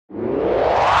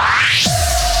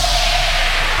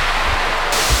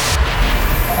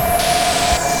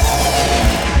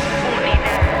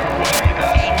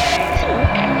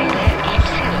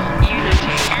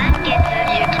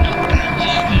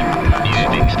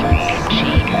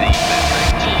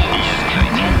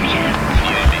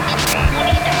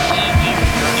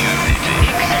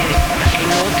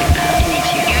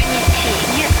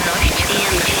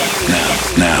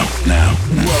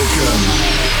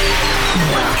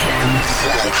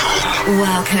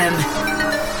Welcome.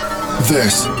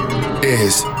 This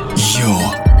is your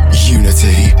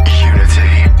Unity.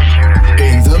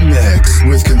 In the mix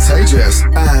with Contagious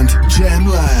and Jem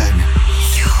Lang.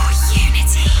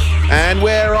 And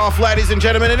we're off, ladies and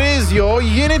gentlemen. It is your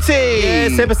Unity.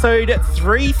 Yes, episode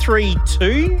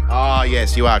 332. Oh,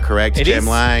 yes, you are correct, Jem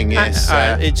Lang. Yes,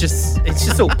 it's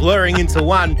just all blurring into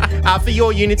one. For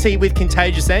your Unity with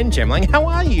Contagious and Jem Lang, how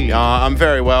are you? I'm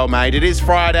very well, mate. It is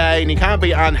Friday, and you can't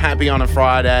be unhappy on a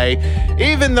Friday.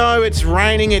 Even though it's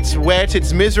raining, it's wet,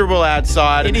 it's miserable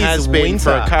outside. It has been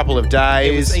for a couple of days.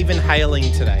 It was even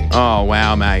hailing today. Oh,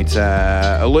 wow, mate.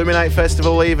 Illuminate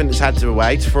Festival even has had to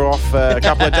wait for a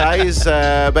couple of days.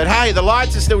 But hey, the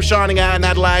lights are still shining out in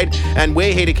Adelaide, and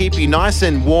we're here to keep you nice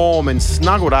and warm and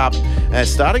snuggled up.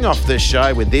 Starting off the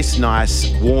show with this nice,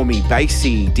 warmy,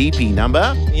 bassy, deepy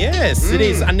number. Yes, it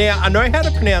is. And now I know how to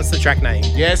pronounce the track name.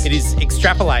 Yes. It is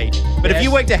Extrapolate. But if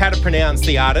you worked out how to pronounce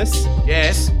the artist,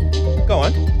 yes, go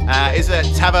on. Is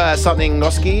it Tava something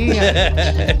Noski?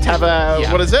 Tava,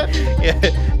 what is it? Yeah.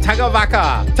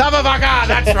 Tagavaka. Tagavaka,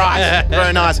 that's right.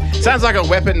 Very nice. Sounds like a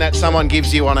weapon that someone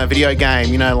gives you on a video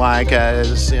game, you know, like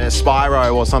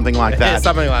Spyro or something like that. Yeah,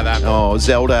 something like that. Oh,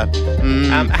 Zelda.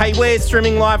 Hey, we're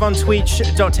streaming live on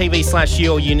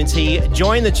twitch.tv/YourUnity.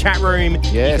 Join the chat room.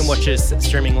 Yes. You can watch us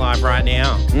streaming live right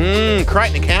now.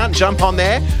 Create an account, jump on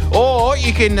there. Or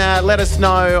you can let us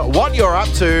know what you're up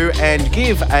to and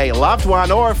give a loved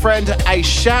one or a friend a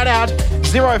shout out.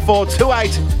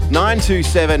 0428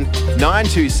 927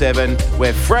 927.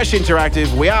 We're fresh interactive.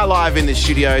 We are live in the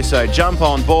studio, so jump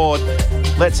on board.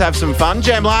 Let's have some fun.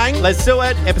 Jem Lang. Let's do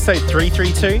it. Episode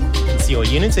 332. It's your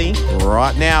Unity.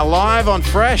 Right now, live on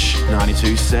Fresh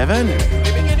 92.7. We're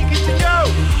beginning to go.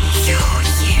 Your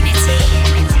Unity.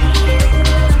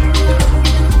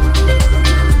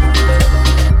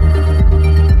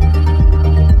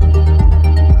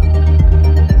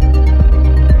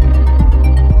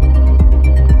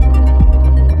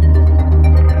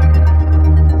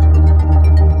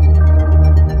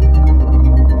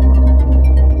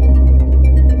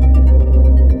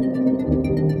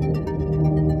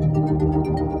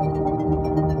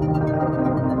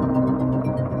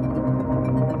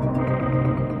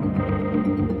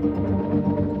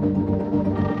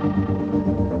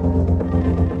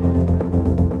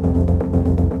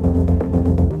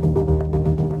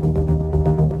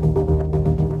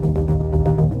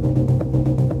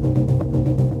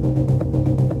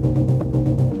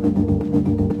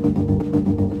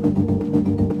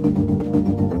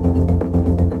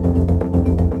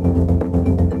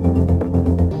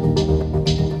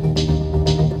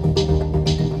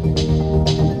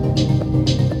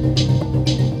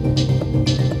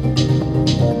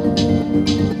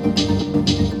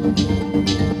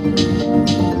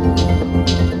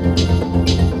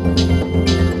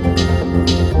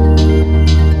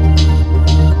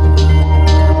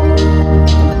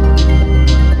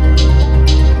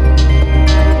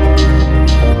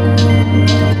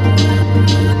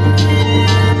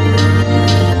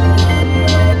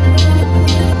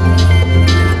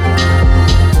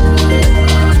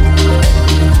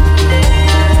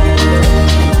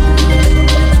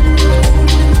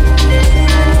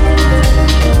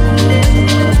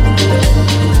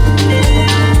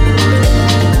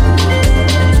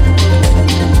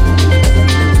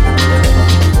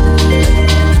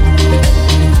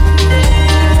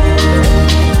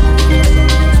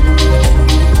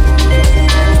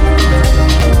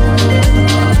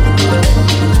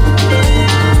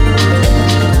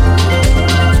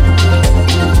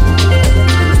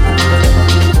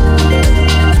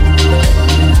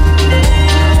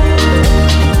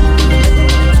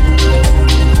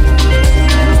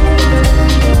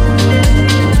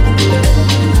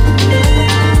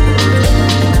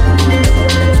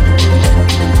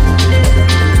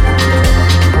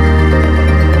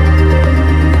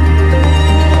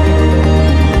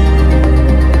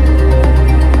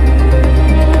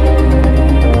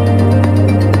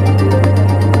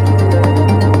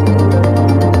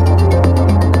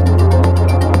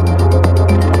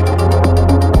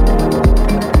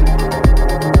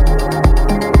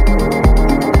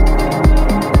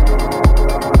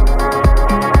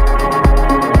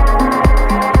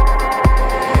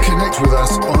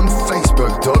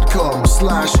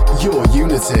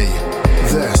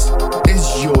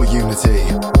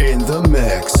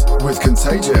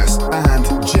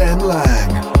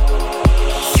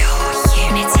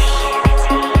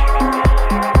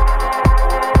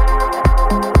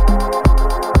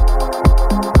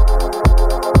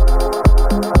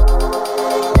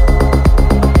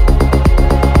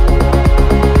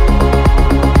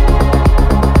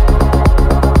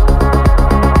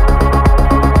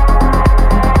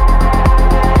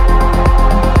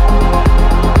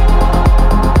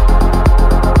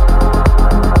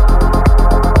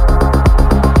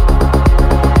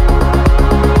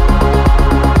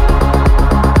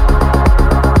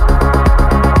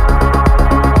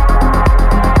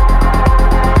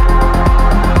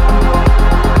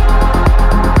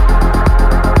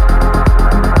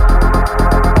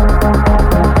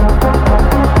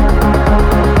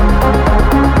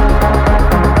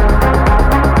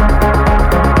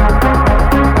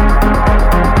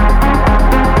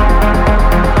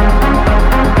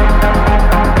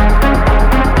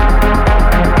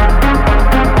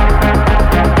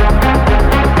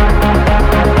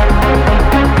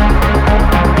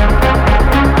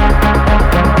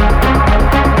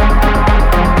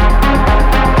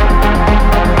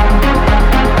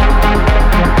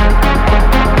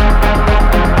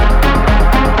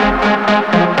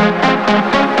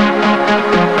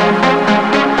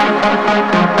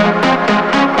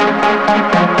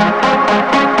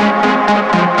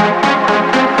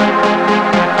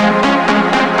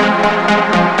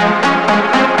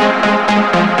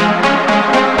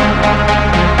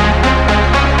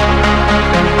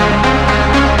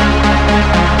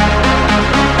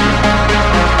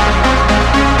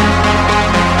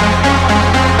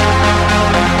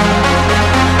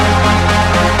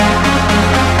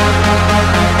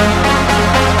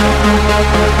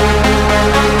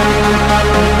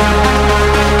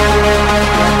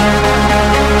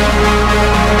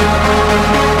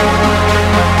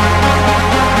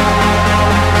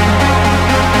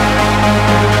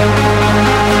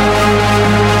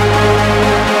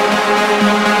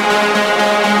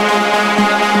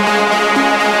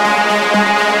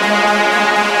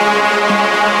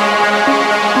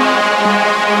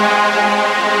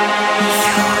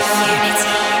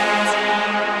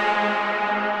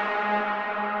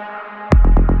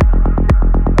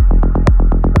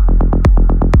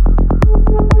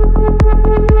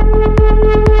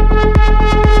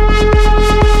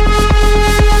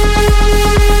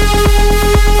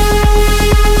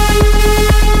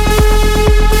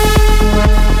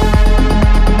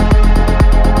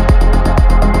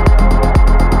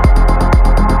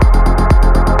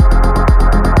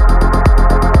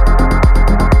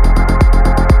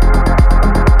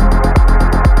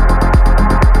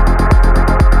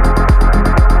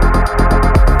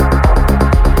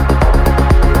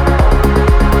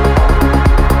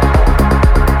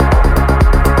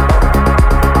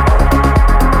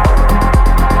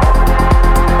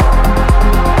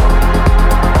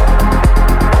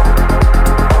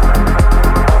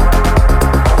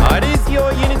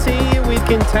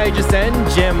 Contagious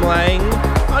and Jem Lang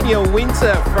on your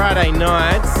winter Friday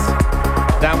nights.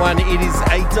 That one, it is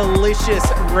a delicious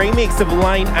remix of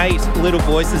Lane 8, Little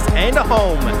Voices,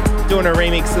 Anderholm doing a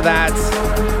remix of that.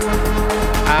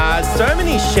 So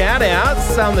many shout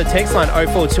outs on the text line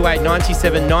 0428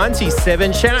 97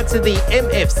 97. Shout out to the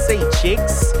MFC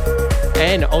Chicks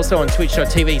and also on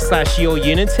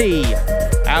twitch.tv/YourUnity.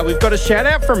 We've got a shout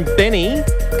out from Benny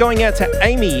going out to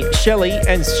Amy, Shelley,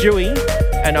 and Stewie.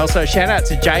 And also shout out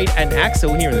to Jade and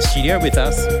Axel here in the studio with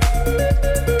us.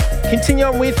 Continue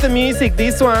on with the music.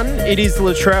 This one, it is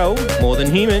Luttrell, More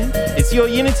Than Human. It's Your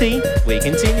Unity. We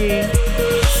continue.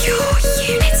 Your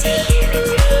Unity. Take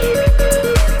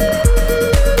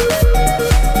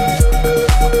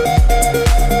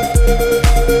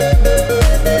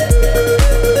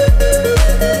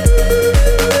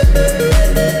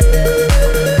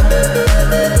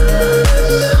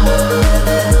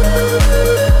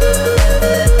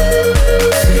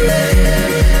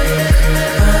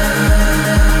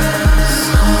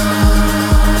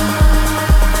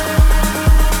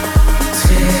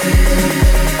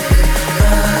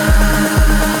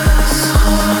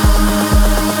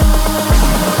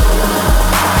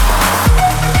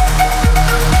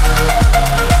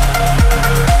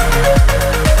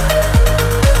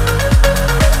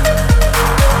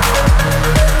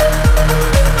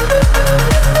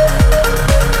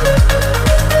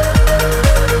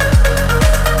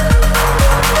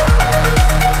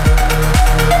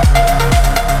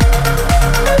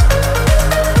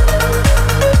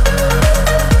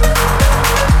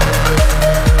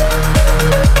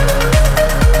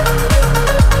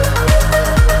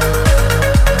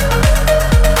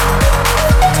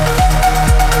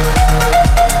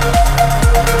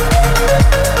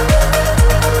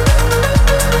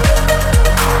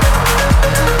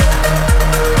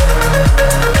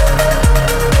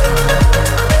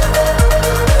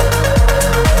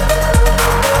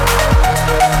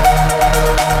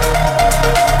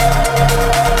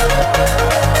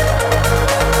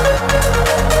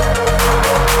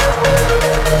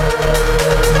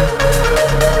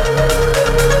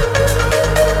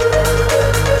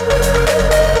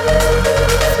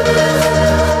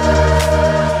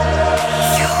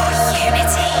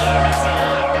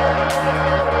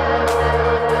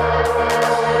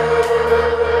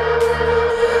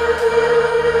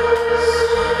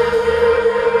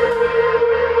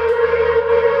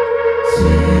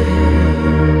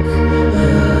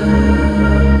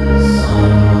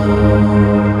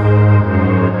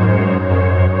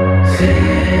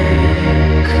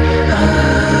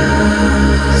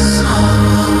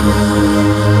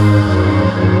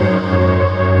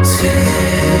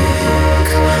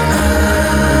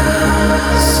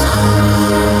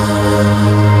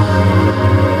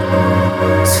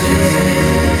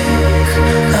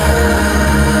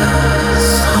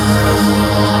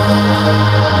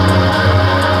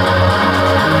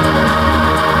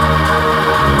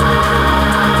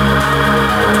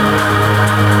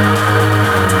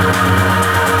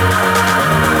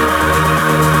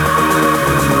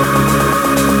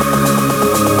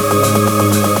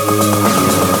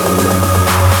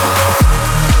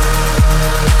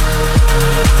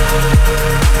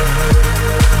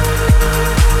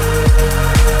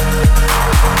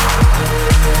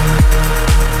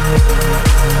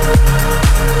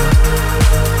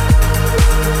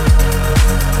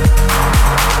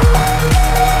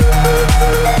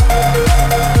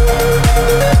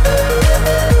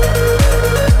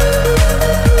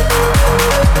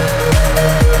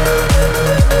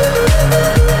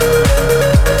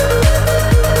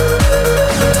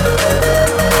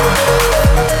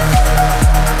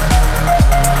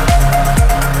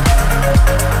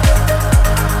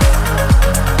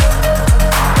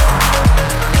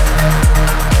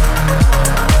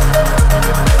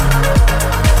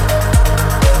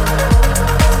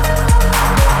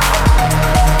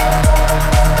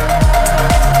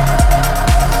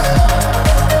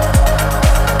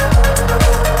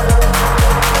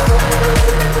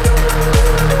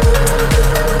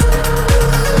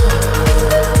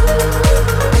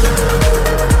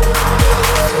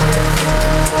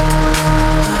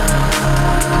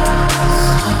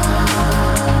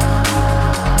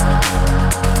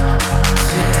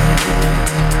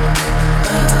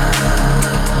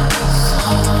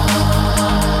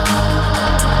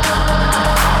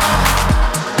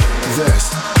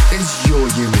This is Your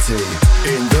Unity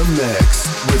in the mix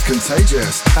with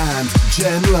Contagious and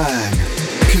Jem Lang.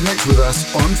 Connect with us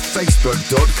on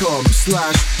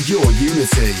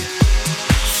facebook.com/yourunity.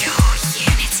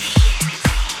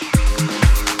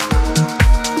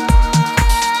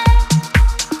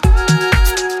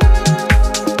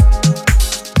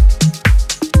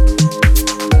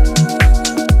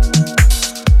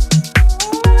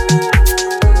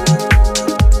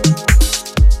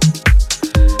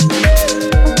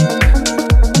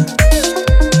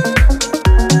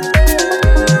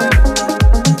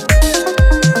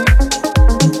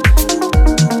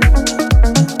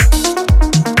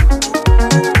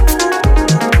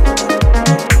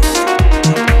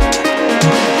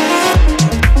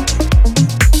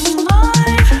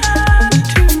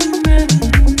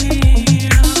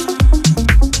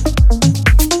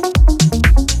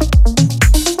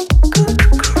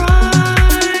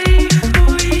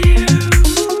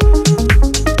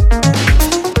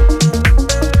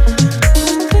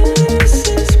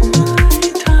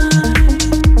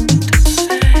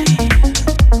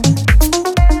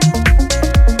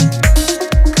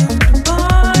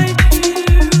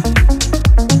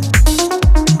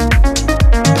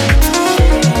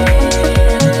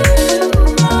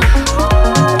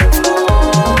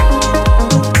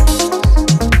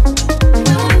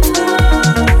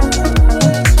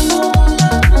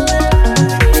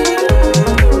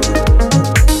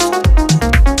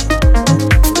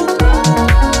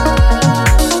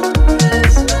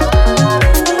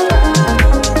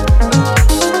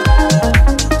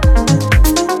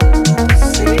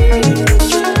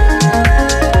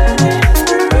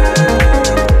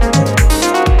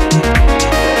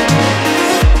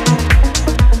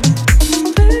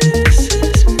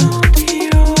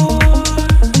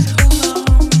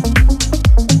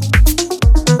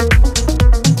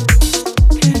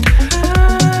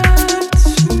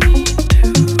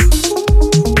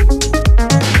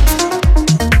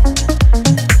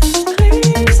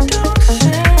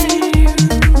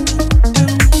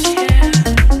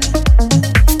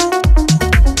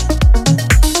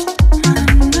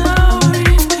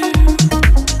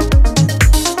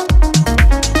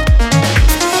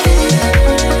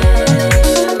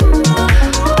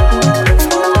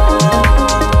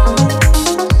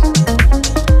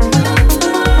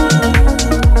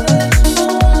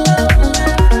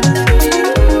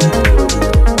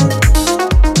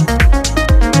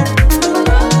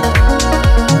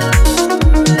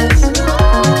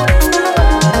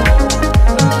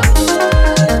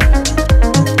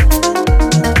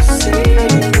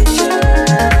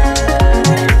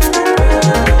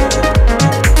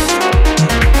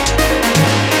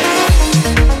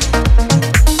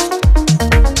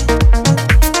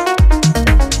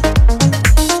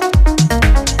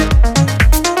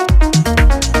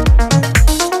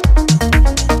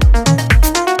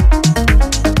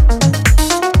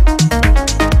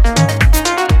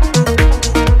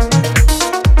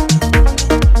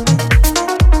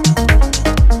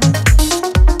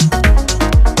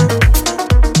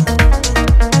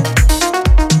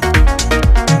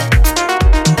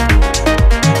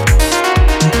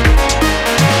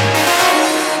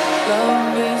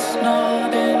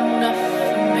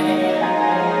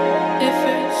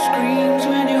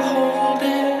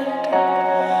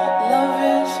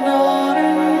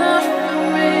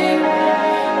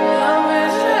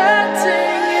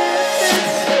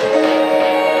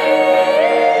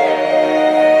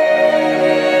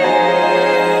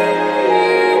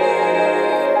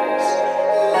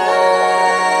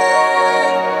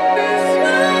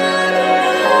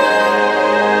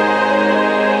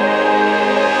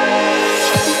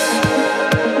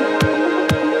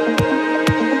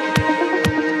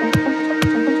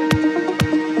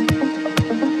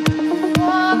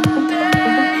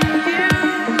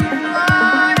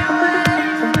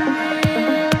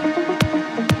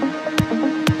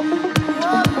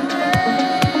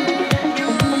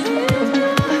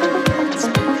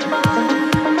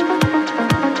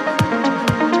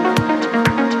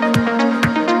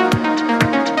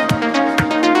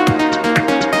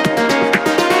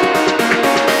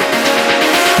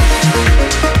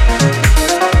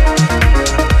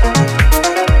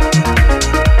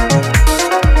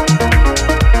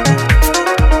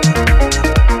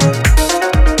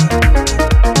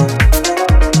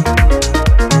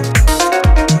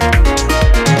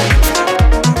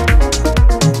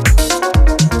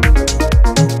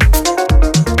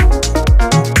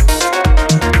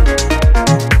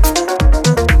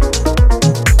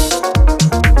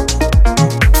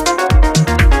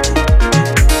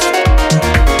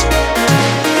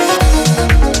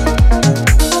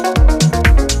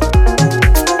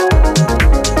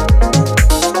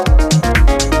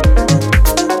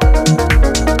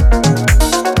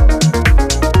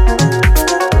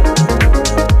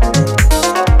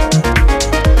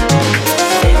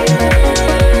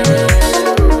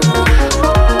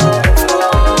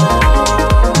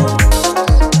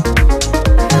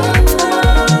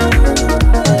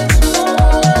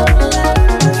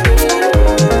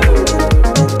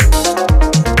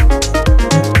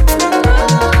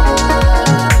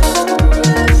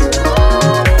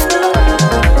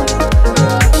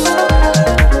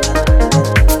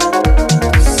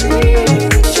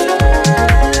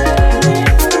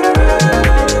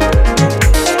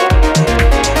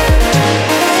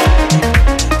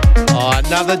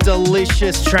 Another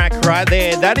delicious track right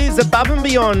there. That is Above and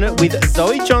Beyond with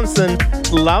Zoe Johnson.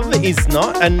 Love Is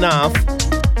Not Enough.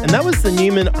 And that was the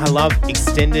Newman I Love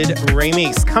Extended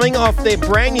remix, coming off their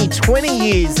brand new 20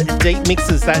 years deep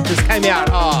mixes that just came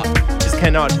out. Just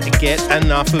cannot get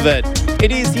enough of it.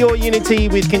 It is Your Unity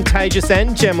with Contagious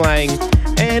and Jem Lang.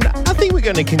 And I think we're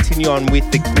going to continue on with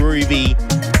the groovy,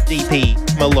 deepy,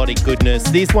 melodic goodness.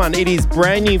 This one, it is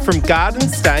brand new from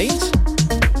Gardenstate.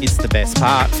 It's the best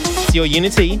part. It's Your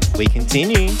Unity. We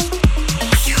continue.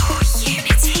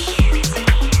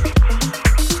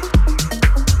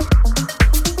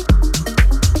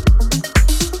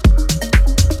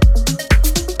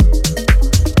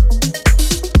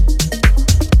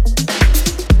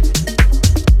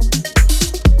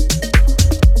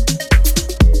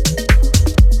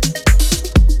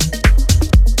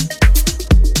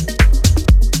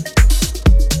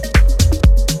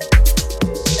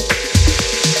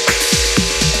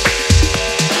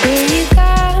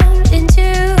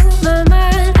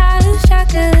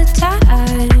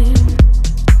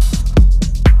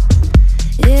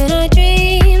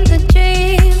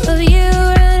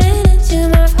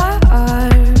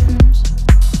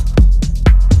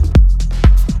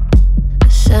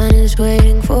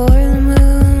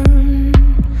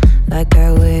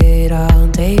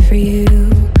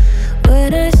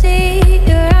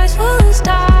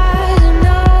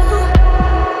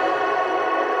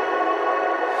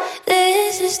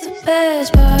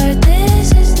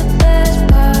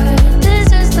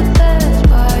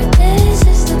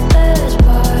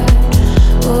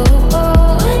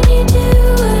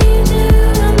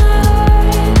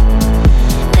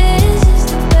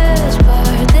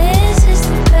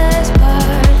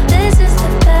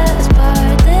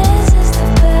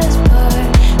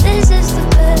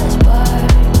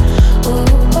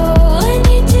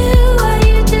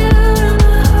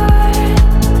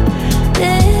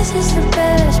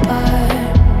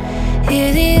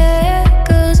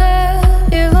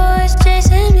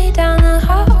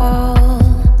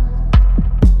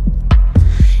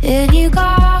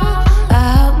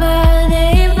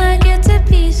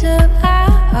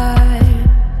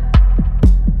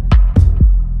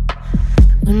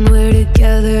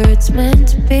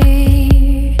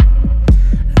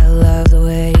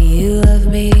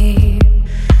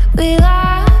 We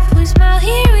laugh, we smile,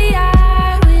 here we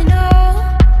are, we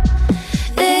know.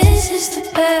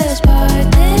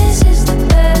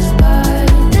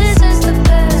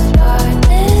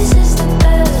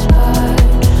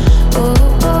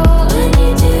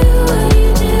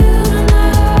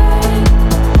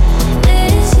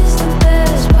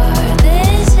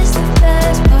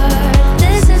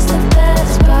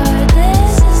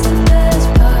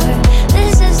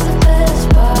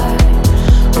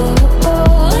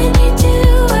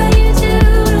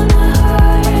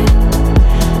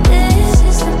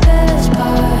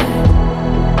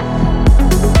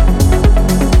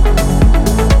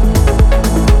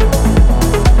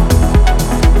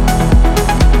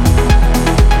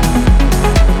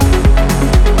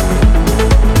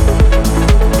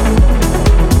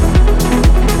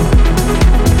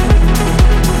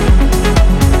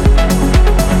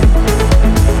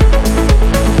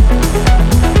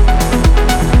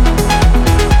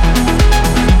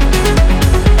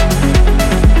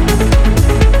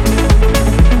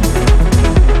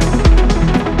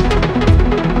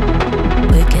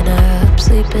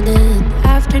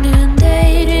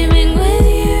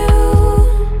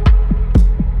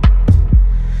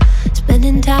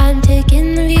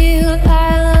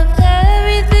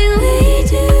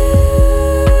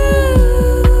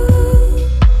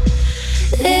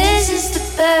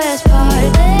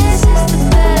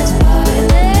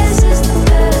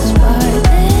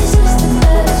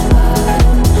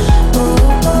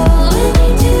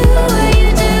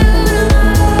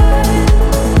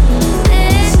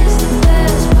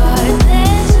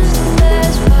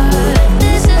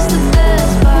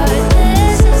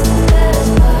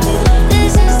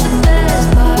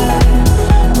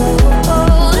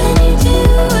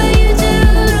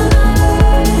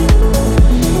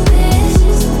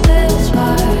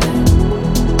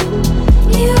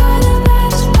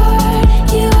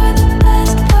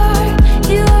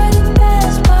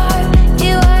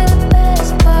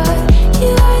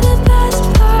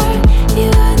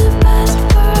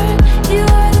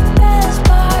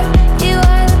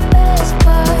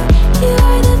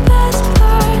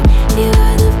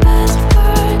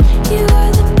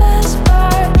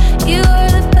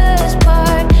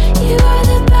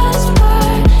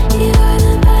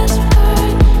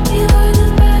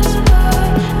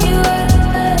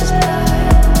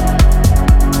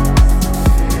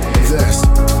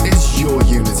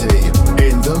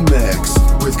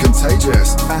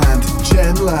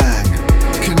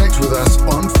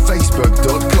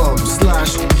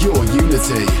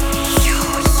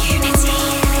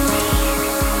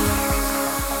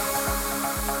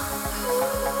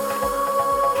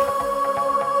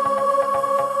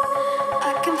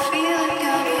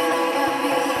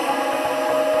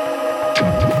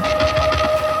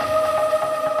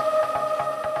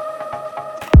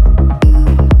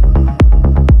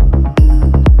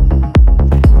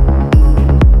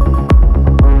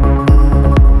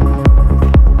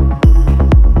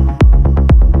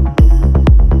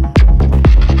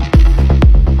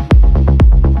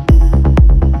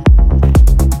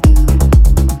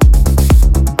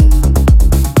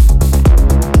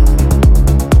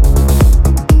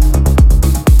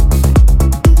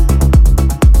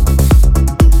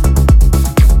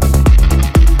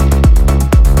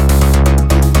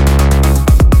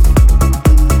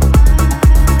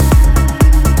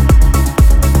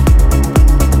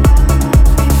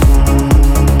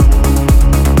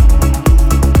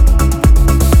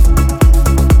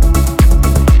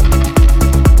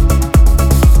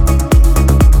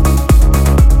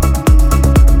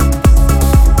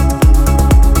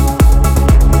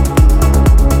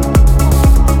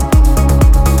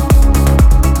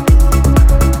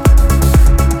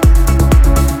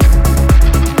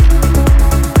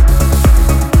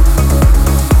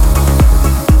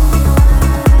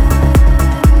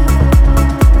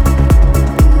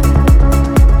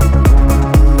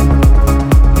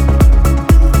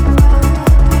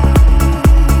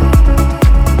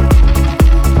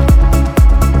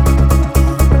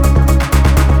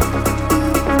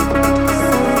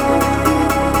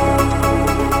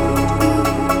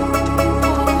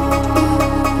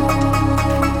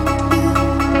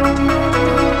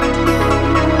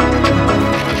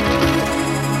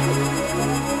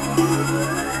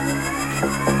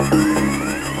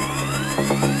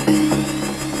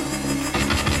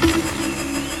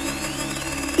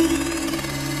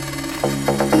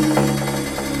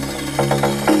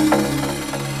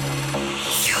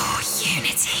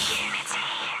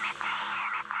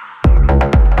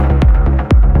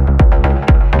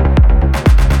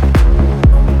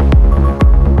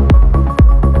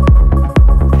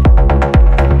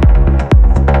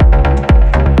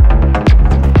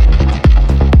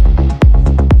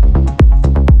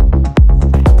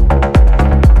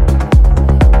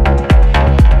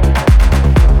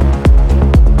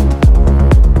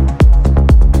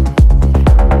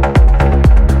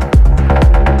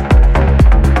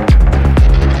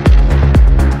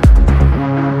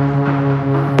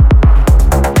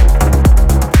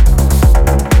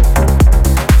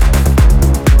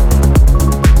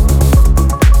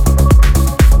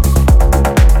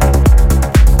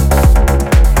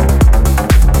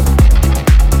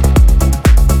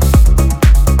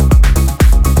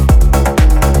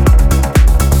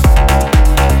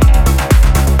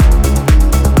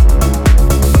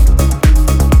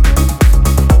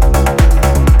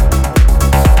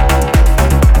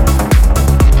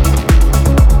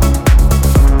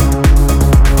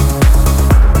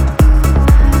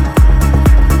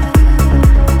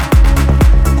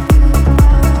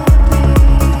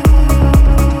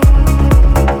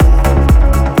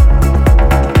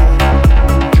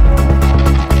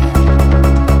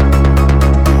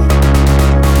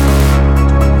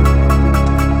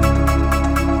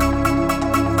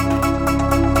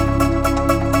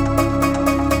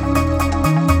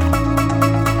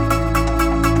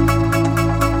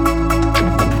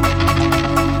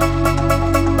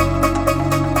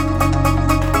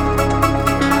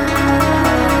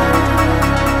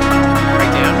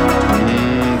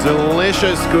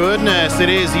 goodness. It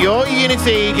is your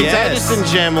Unity,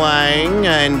 Contagious Jem Lang,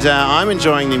 and I'm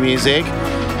enjoying the music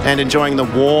and enjoying the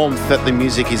warmth that the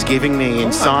music is giving me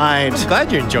inside. I'm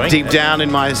glad you're enjoying deep it. down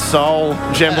in my soul,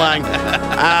 Jem Lang.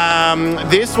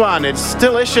 This one, it's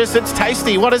delicious, it's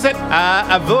tasty. What is it?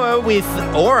 Avoure with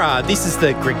Aura. This is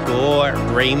the Grigore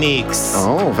remix.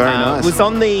 Oh, very nice. It was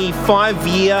on the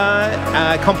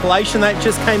 5-year compilation that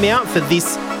just came out for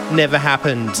This Never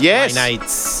Happened. Yes.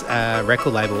 Nate's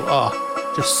record label. Oh,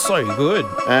 just so good.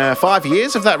 5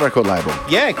 years of that record label.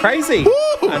 Yeah, crazy. Woo!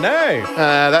 I know.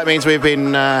 That means we've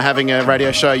been having a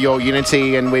radio show, Your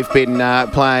Unity, and we've been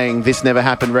playing This Never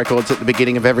Happened records at the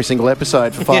beginning of every single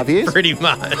episode for 5 years. Pretty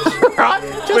much. Right?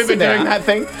 We've been doing that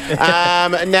thing.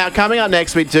 Now, coming up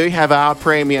next, we do have our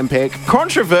premium pick.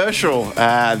 Controversial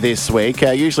this week.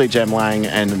 Usually Jem Lang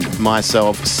and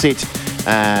myself sit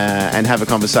and have a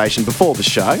conversation before the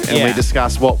show, and we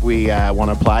discuss what we want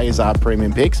to play as our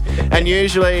premium picks. And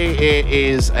usually it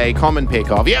is a common pick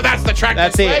of, that's the track.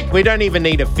 That's this it. week. We don't even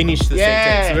need to finish the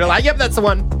sentence. We're like, yep, that's the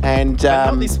one. And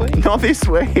not this week. Not this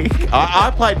week.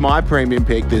 I played my premium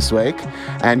pick this week,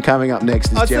 and coming up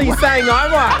next is So Jem you're Lang. saying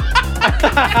I won.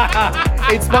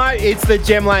 It's the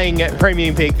Jem Lang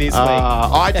premium pick this week.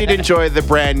 I did enjoy the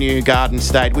brand new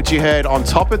Gardenstate, which you heard on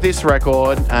top of this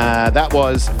record. That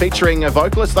was featuring a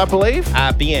vocalist, I believe.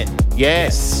 Bien.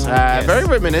 Yes. Very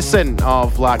reminiscent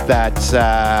of like that.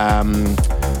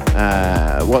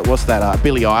 What's that?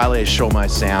 Billie Eilish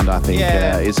almost sound. I think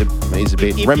is a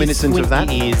bit If reminiscent you of that.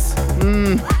 Ears.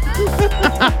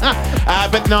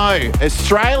 But no,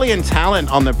 Australian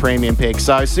talent on the premium pick.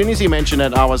 So as soon as you mentioned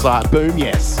it, I was like, boom,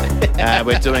 yes,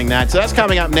 we're doing that. So that's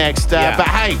coming up next. But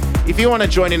hey, if you want to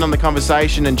join in on the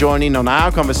conversation and join in on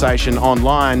our conversation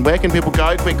online, where can people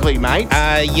go quickly, mate?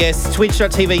 Yes,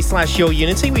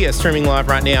 twitch.tv/YourUnity. We are streaming live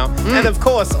right now. And of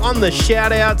course, on the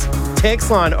shout out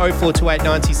text line 0428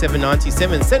 97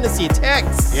 97. Send us your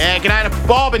texts. Yeah, g'day to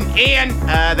Bob and Ian.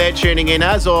 They're tuning in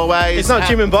as always. It's not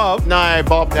Jim and Bob. No,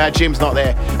 Bob. Jim's not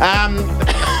there.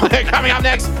 Coming up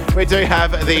next, we do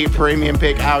have the premium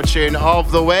pick, our tune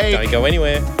of the week. Don't go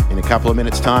anywhere. In a couple of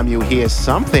minutes' time, you'll hear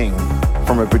something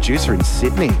from a producer in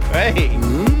Sydney. Hey.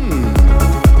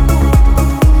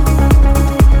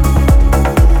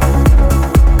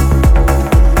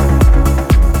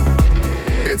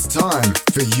 It's time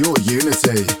for your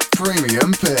Unity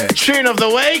premium pick. Tune of the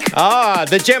week.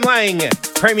 The Jem Lang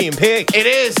premium pick. It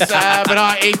is, but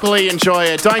I equally enjoy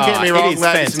it. Don't get me it wrong, is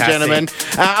ladies and fantastic. gentlemen.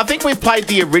 I think we've played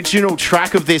the original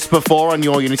track of this before on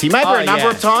Your Unity, maybe a number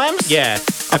of times. Yeah. I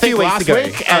think few weeks last ago.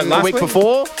 week and Last the week week?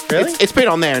 before. Really? It's been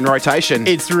on there in rotation.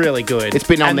 It's really good. It's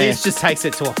been on and there. this just takes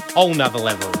it to a whole nother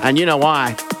level. And you know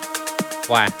why?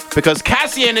 Why? Because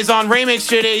Cassian is on remix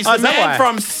duties. Oh, The is that man why?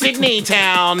 from Sydney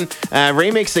town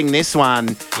remixing this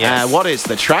one. Yes. What is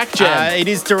the track, Jem? It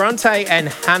is Durante and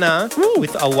HANA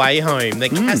with Away Home, the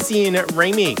Cassian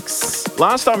remix.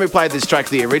 Last time we played this track,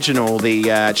 the original,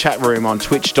 the chat room on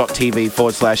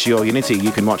twitch.tv/YourUnity,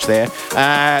 you can watch there,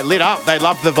 lit up. They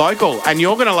loved the vocal, and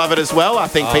you're going to love it as well, I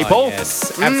think, people.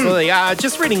 Yes, absolutely.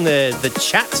 Just reading the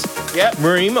chat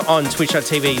room on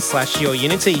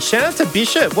twitch.tv/YourUnity. Shout out to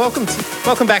Bishop. Welcome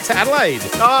back to Adelaide.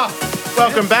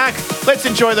 Welcome back. Let's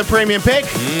enjoy the premium pick.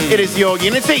 It is Your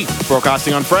Unity,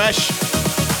 broadcasting on Fresh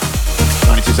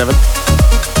 92.7.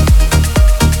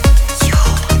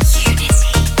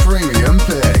 Premium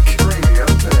pick.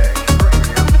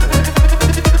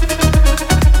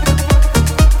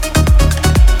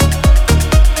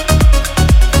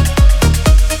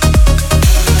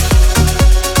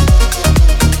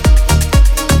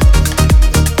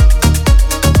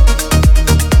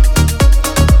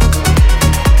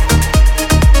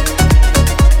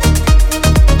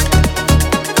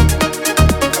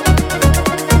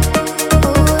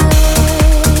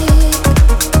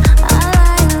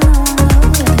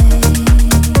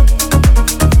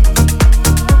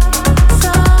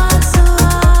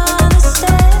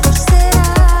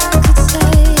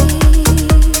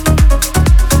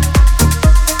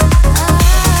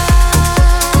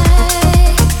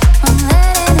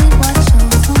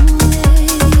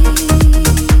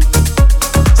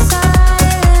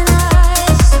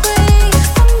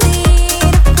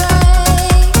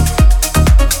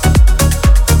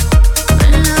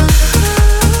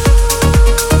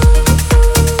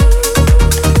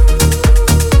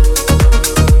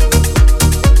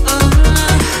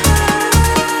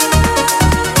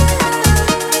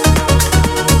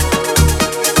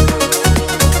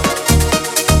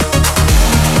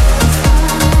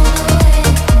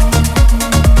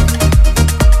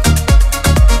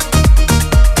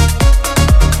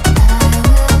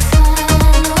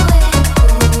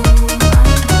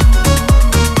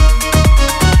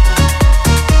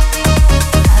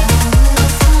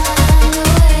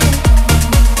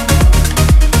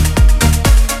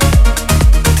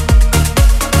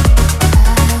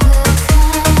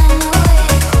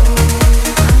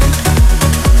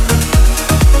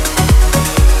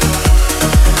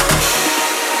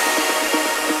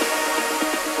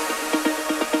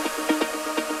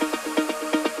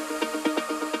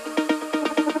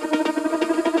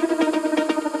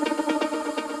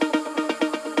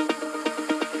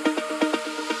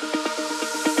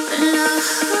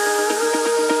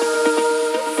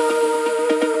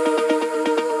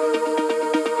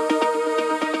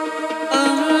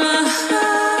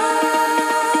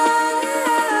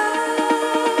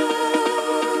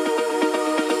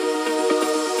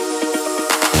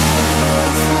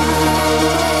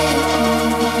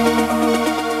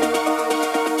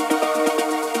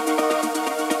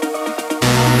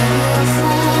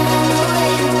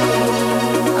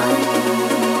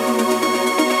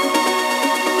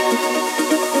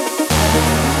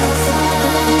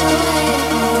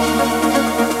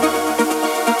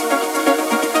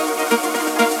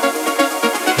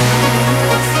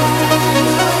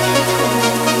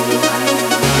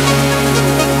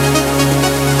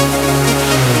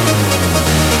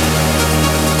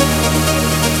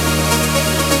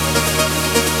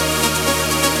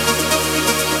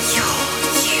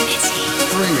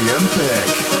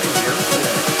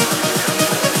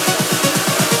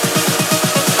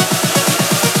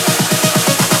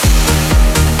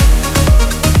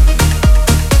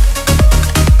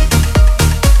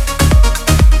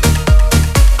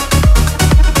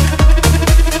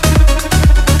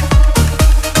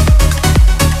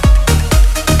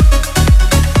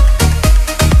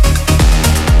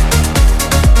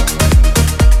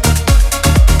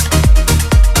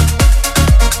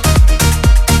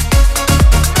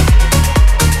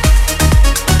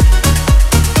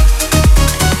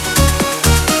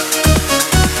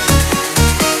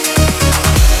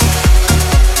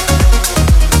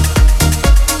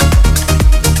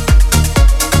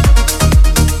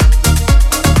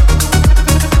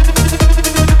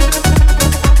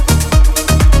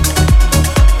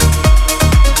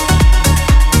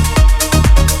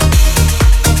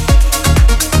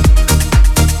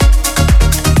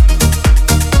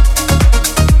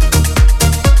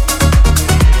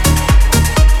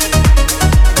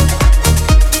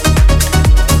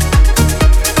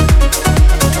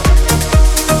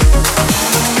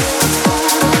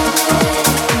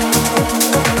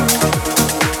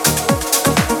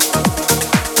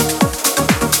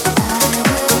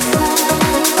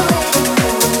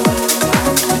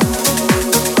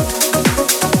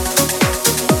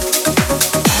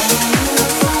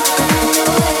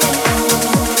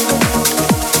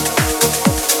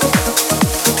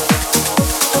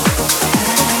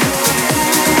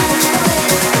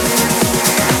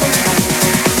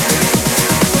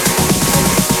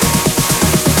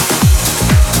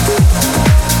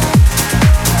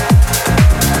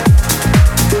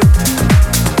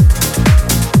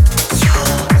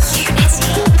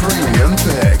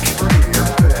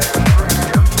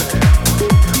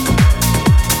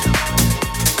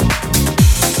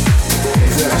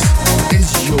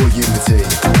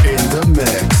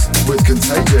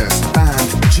 Contagious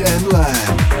and Jem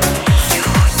Lang.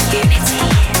 Your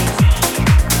unity.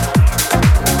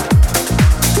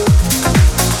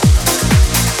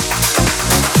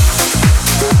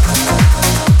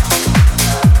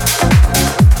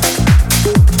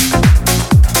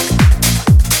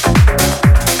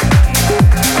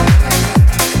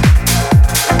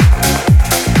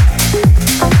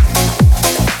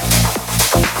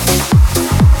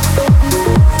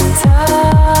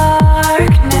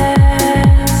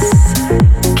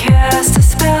 Cast a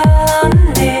spell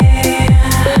on me.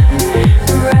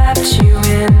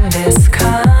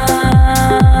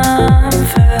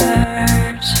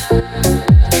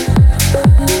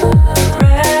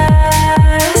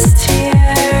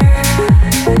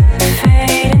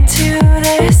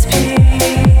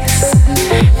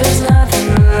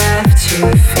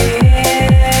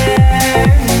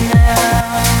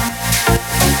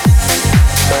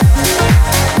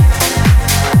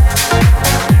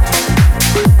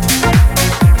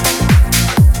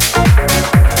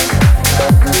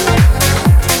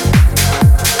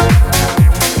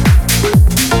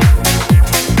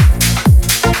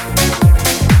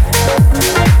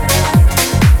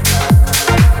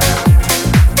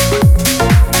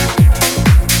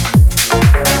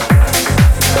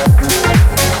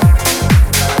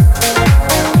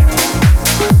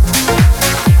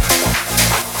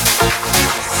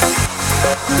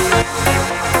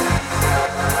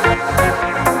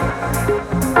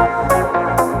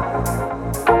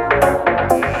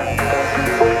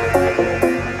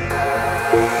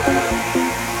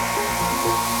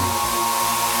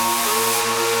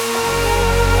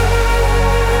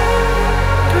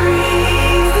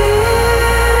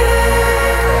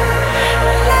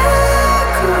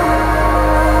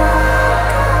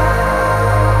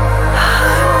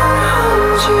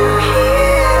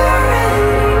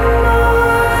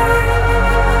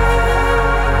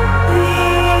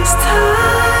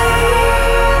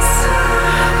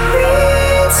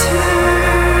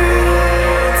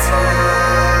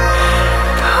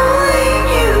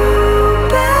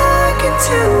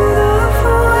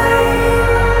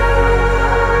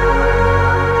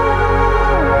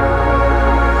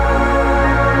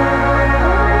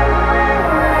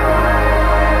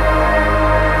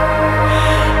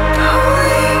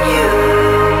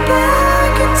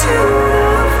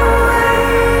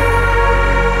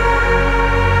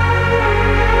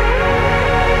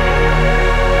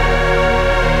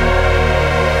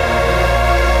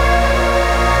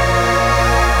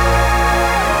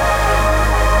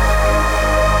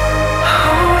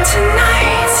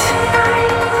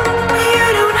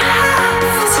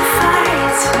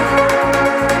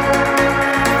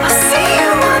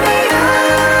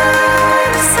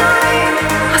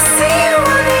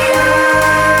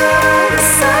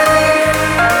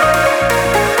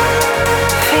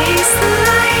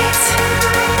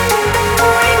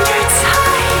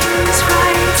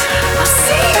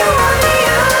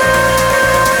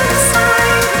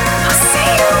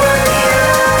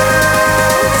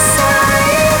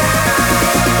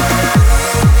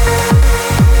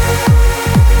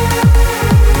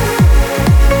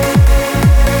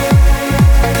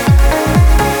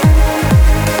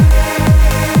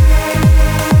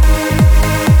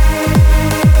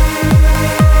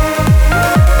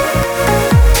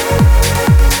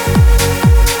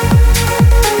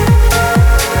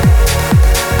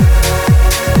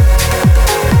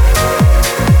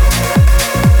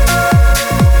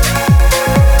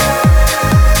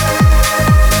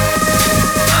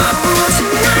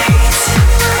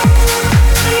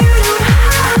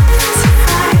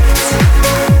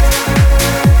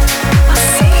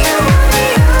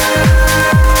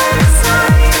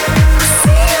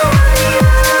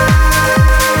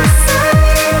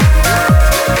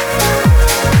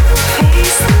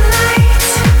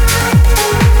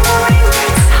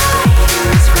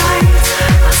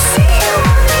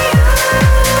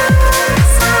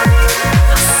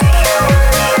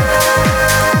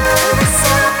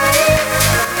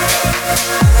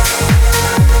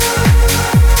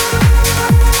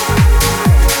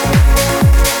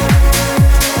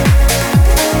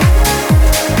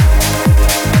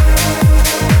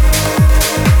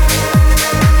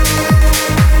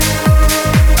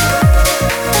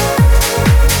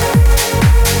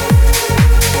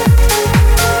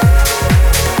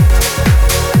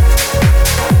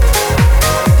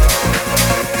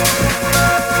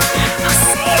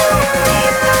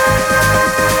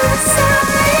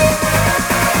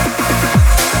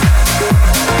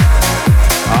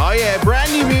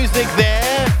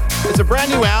 brand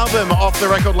new album off the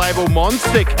record label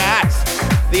Monster Cat.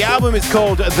 The album is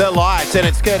called The Light, and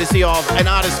it's courtesy of an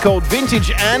artist called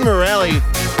Vintage and Morelli.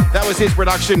 That was his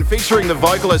production featuring the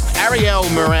vocalist Arielle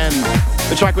Maren.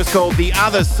 The track was called The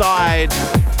Other Side.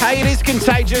 Hey, it is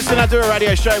Contagious, and I do a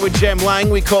radio show with Jem Lang.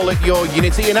 We call it Your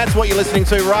Unity, and that's what you're listening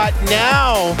to right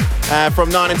now from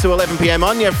 9 until 11 p.m.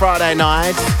 on your Friday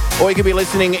nights. Or you could be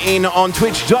listening in on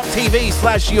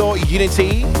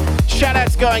twitch.tv/YourUnity.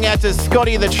 Shout-outs going out to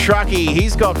Scotty the Truckie.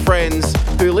 He's got friends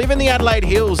who live in the Adelaide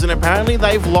Hills, and apparently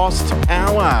they've lost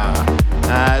power.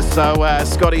 So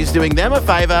Scotty's doing them a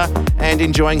favour and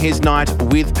enjoying his night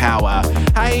with power.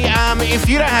 Hey, if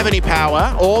you don't have any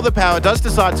power or the power does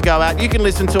decide to go out, you can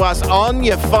listen to us on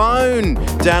your phone.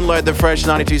 Download the Fresh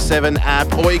 92.7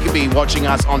 app, or you could be watching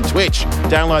us on Twitch.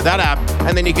 Download that app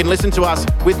and then you can listen to us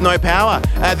with no power.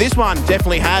 This one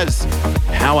definitely has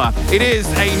power. It is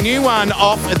a new one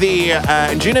off the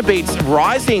Juno Beats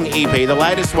Rising EP, the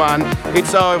latest one.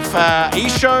 It's of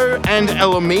Oesha and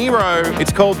Almero.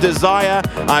 It's called Desire.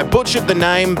 I butchered the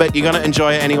name, but you're going to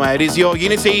enjoy it anyway. It is Your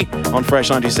Unity on Fresh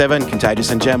 97,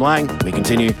 Contagious and Jem Lang. We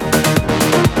continue.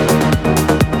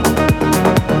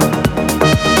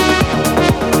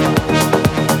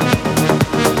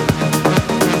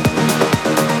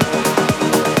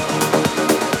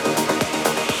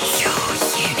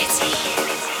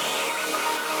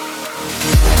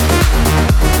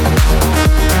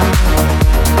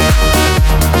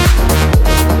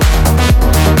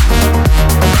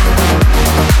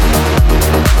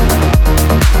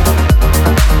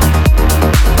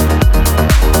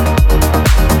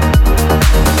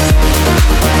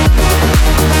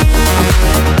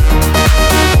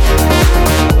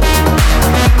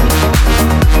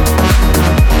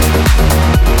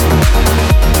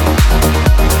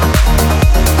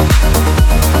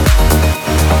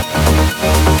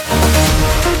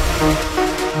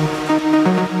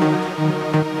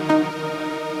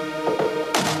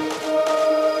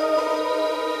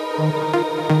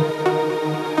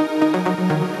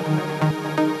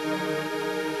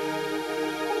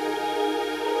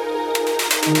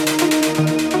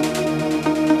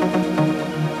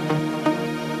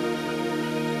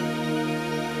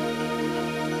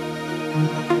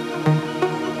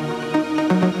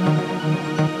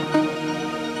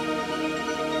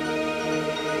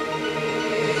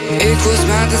 It was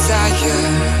my desire.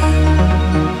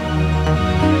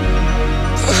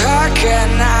 How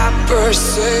can I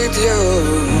persuade you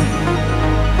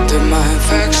that my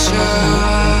affection,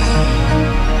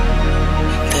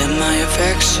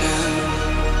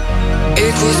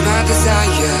 it was my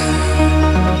desire.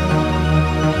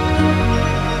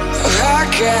 How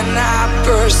can I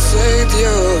persuade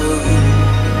you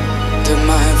that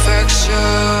my affection.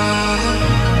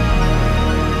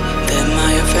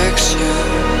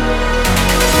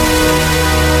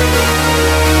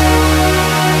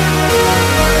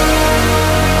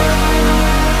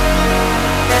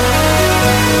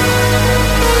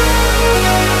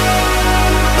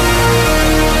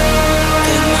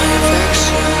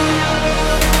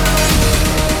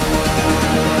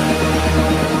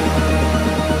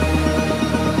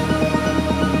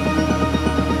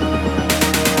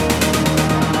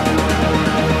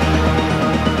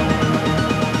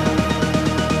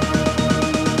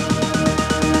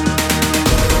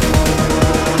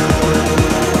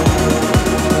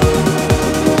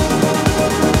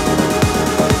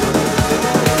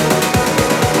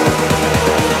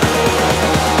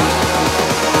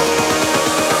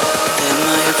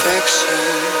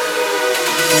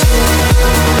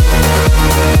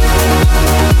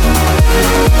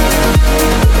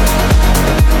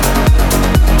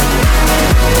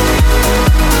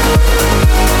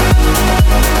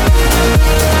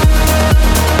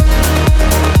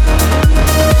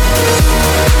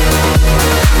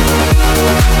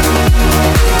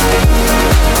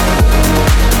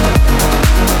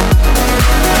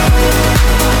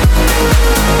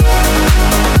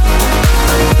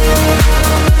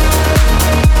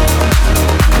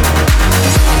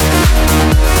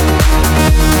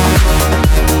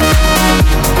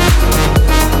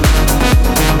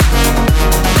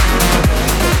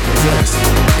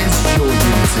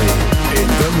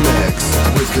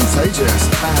 Contagious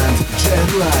and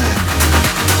Jem Lang.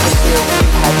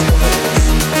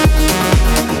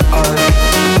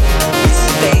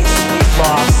 Space,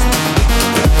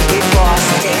 we've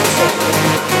lost dancing.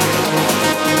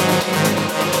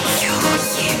 Your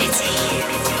unity.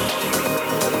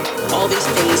 All these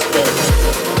things that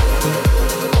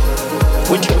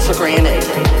we took for granted.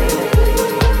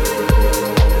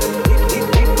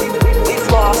 We've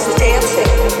lost dancing.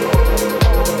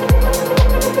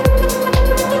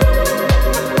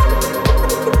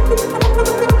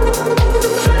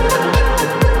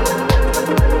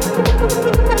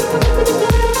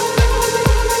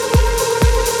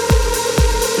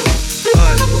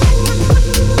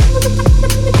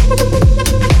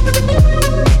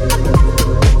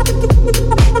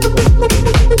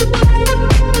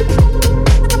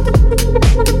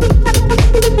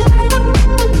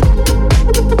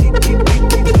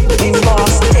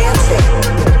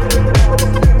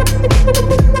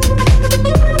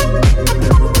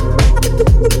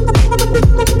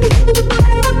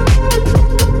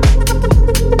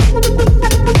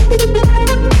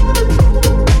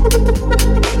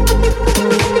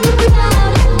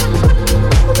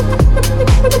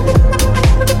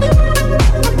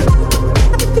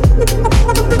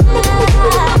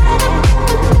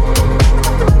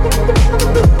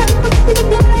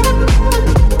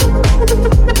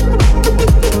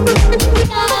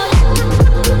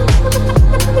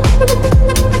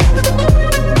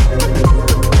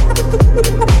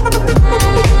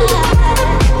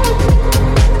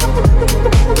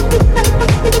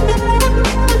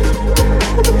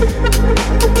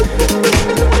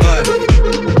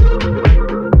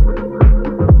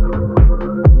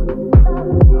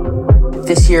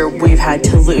 this year we've had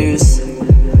to lose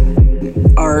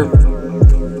our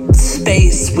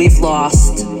space, we've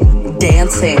lost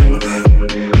dancing.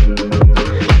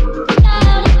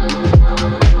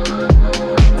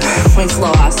 We've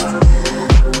lost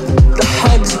the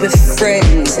hugs with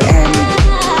friends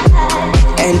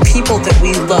and people that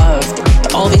we loved,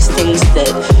 all these things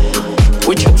that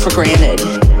we took for granted.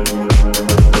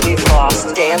 We've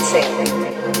lost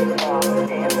dancing.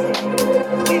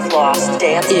 We've lost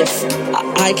dancing.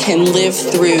 If I can live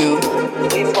through,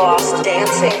 we've lost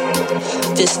dancing.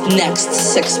 This next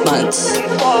 6 months,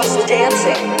 we've lost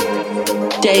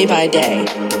dancing. Day by day,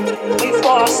 we've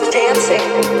lost dancing.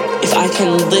 If I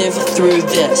can live through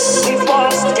this, we've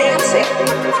lost dancing.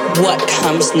 What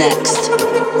comes next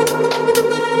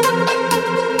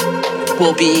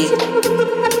will be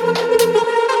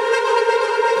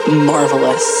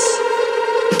marvelous.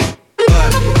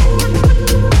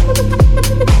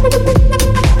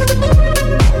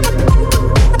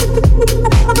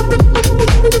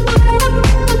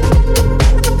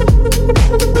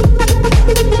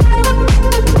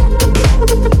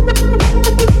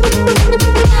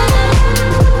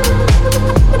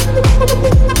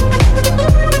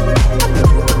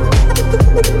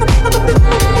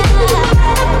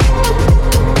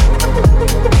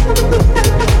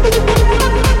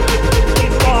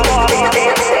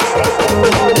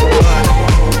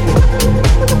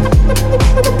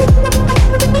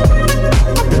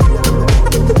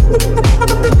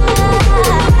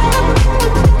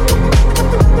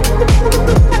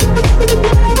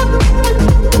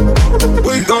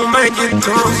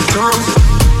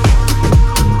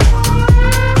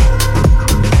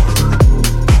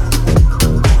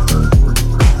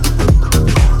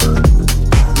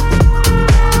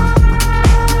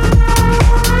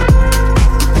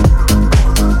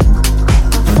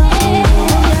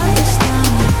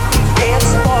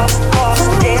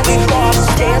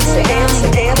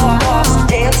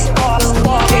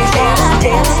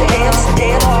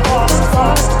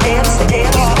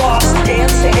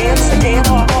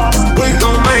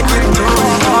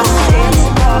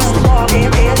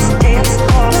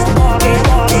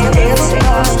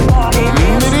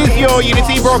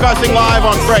 Broadcasting live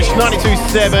on Fresh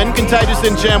 92.7, Contagious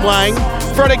Jem Lang.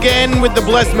 Fred again with the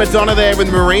blessed Madonna there with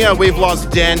MAREA. We've lost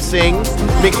dancing.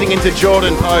 Mixing into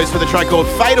Jordin Post with a track called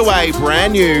Fade Away,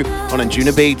 brand new on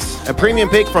Anjuna Beats. A premium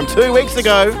pick from 2 weeks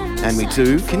ago, and we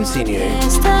do continue.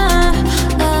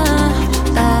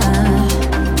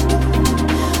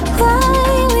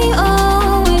 Why we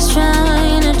always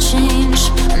trying to change?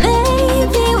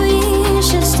 Maybe we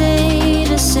should stay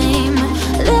the same.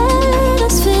 Let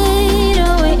us fade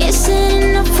away. Isn't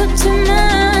enough for too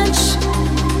much?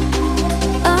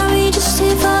 Are we just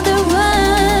here for the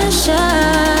rush?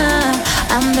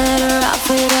 I'm better off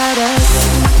without us.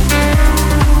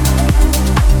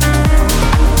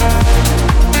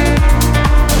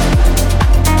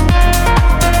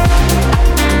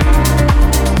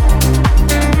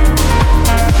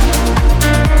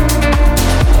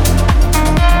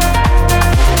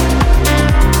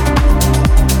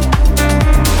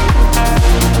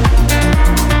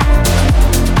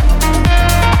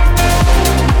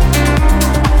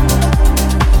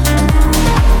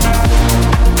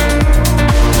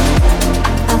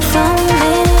 I finally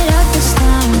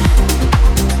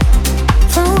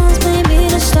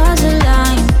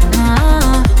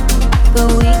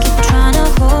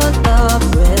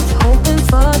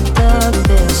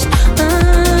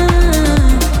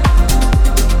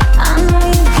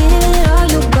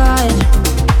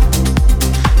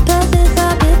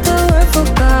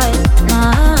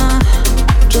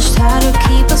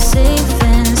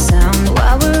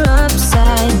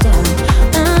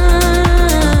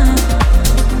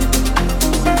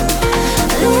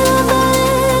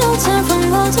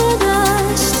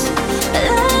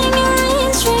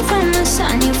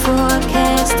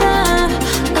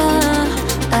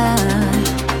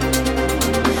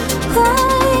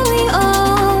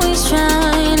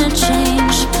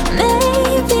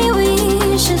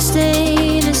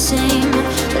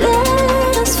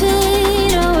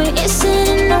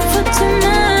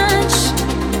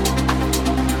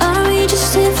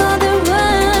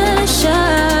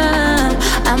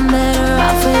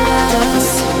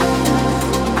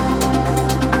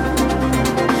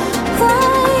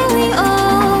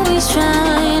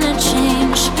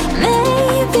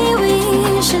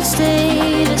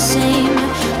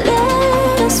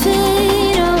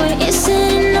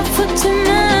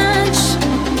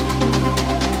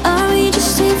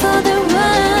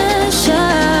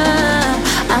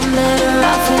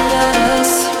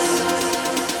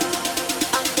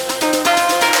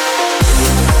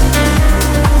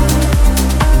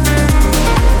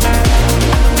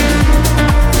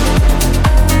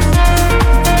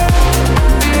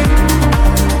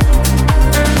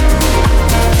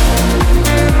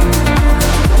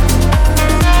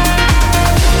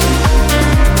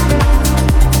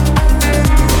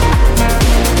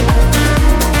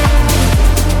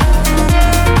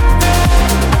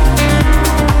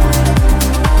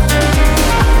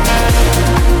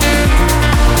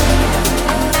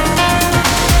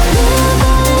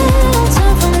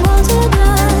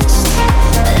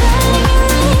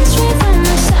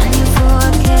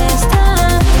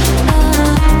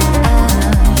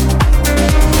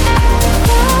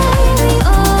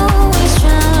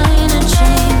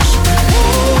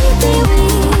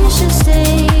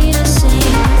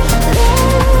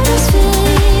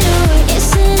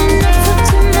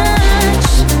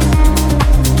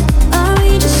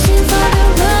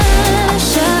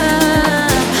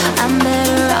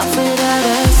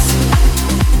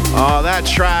that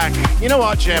track. You know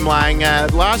what, Jem Lang?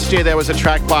 Last year there was a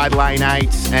track by Lane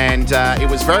 8 and it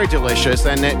was very delicious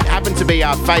and it happened to be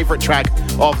our favourite track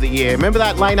of the year. Remember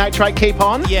that Lane 8 track, Keep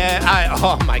On? Yeah,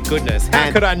 oh my goodness. How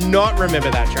could I not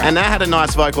remember that track? And that had a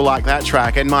nice vocal like that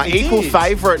track. And my equal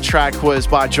favourite track was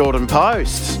by Jordin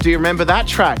Post. Do you remember that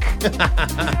track?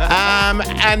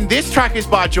 And this track is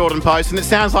by Jordin Post and it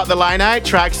sounds like the Lane 8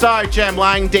 track. So, Jem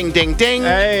Lang, ding, ding, ding.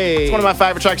 Hey. It's one of my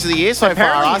favourite tracks of the year so far,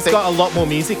 Apparently I he's think. got a lot more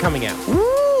music coming out.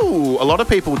 Ooh, a lot of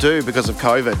people do because of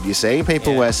COVID, you see.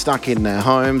 People were stuck in their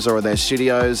homes or their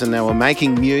studios and they were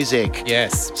making music.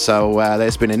 Yes. So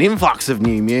there's been an influx of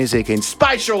new music in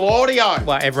spatial audio.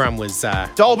 Well, everyone was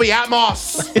Dolby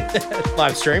Atmos.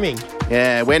 live streaming.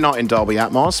 Yeah, we're not in Dolby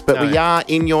Atmos, but we are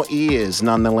in your ears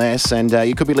nonetheless. And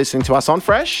you could be listening to us on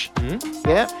Fresh. Mm-hmm.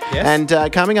 Yeah. Yes. And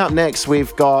coming up next,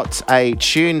 we've got a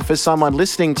tune for someone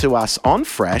listening to us on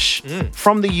Fresh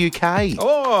from the UK.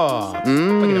 Oh,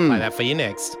 we're going to play that for you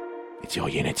next. It's your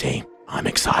Unity. I'm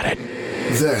excited.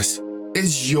 This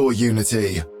is Your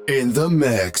Unity in the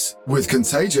mix with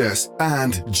Contagious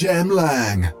and Jem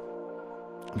Lang.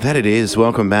 That it is.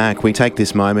 Welcome back. We take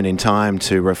this moment in time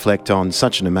to reflect on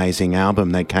such an amazing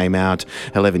album that came out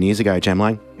 11 years ago, Jem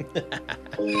Lang.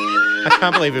 I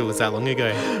can't believe it was that long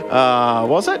ago.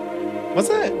 Was it? Was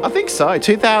it? I think so.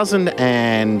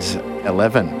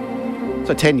 2011.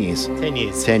 So 10 years. 10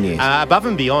 years. 10 years. Above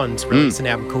and Beyond released an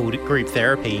album called Group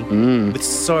Therapy with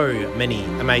so many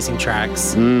amazing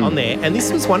tracks on there. And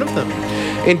this was one of them.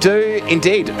 Indeed,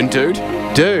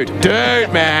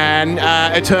 man.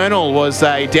 Eternal was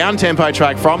a down-tempo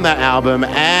track from that album,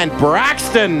 and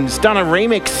Braxton's done a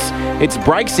remix. It's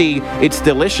breaksy, it's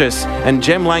delicious, and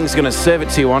Jem Lang's going to serve it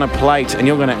to you on a plate, and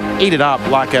you're going to eat it up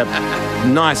like a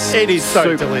nice It is so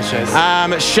soup. delicious.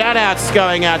 Shout-outs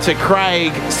going out to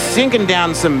Craig, sinking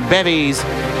down some bevies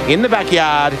in the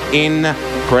backyard in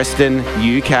Preston,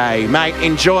 UK. Mate,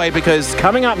 enjoy, because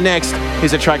coming up next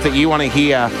is a track that you want to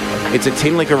hear. It's a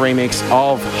Tinlicker remix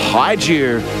of Hide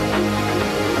You.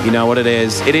 You know what it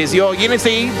is. It is Your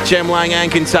Unity, Jem Lang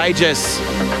and Contagious,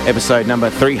 episode number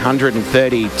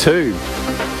 332.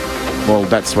 Well,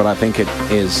 that's what I think it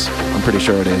is. I'm pretty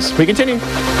sure it is. We continue.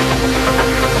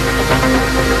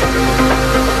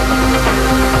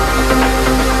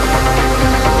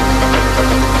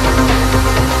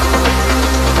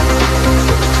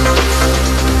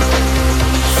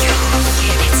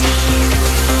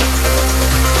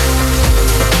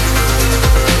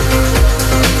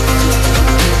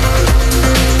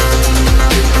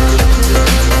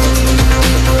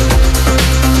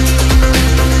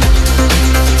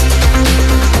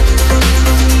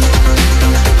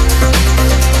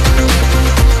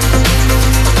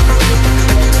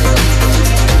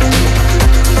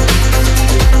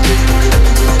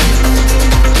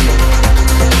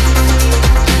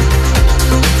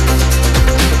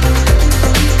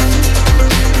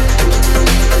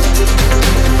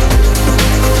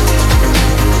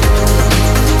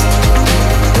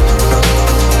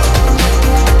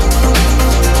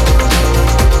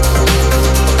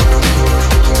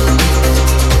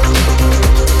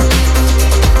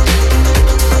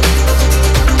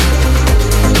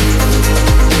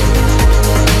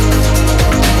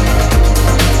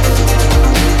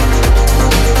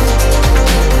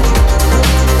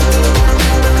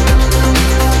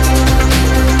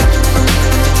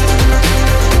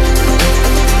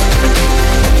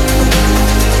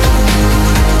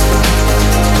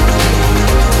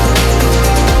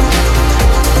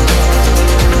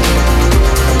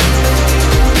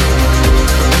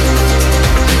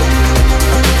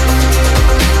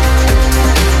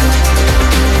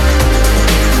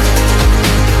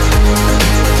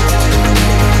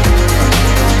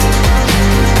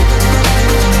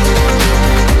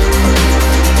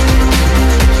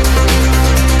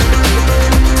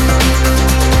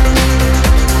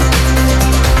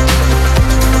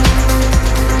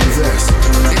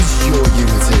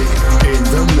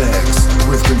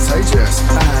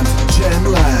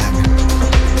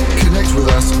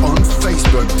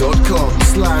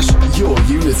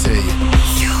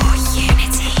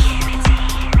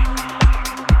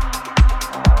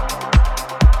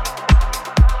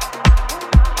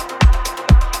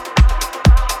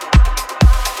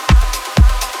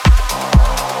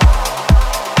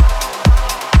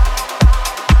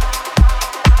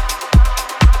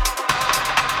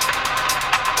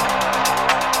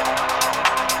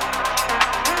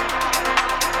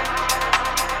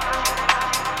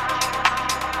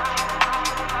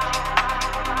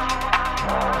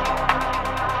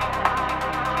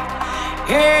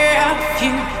 If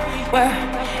you were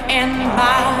in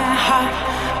my heart,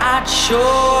 I'd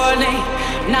surely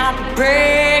not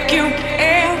break you.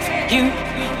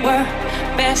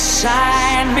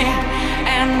 beside me,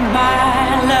 and my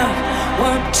love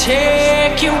will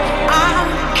take you. I'll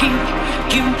keep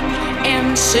you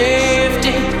in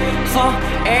safety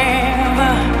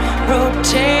forever,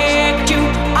 protect you.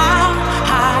 I'll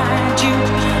hide you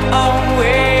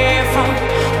away from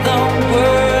the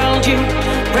world you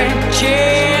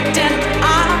reject, and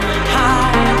I'll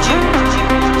hide you.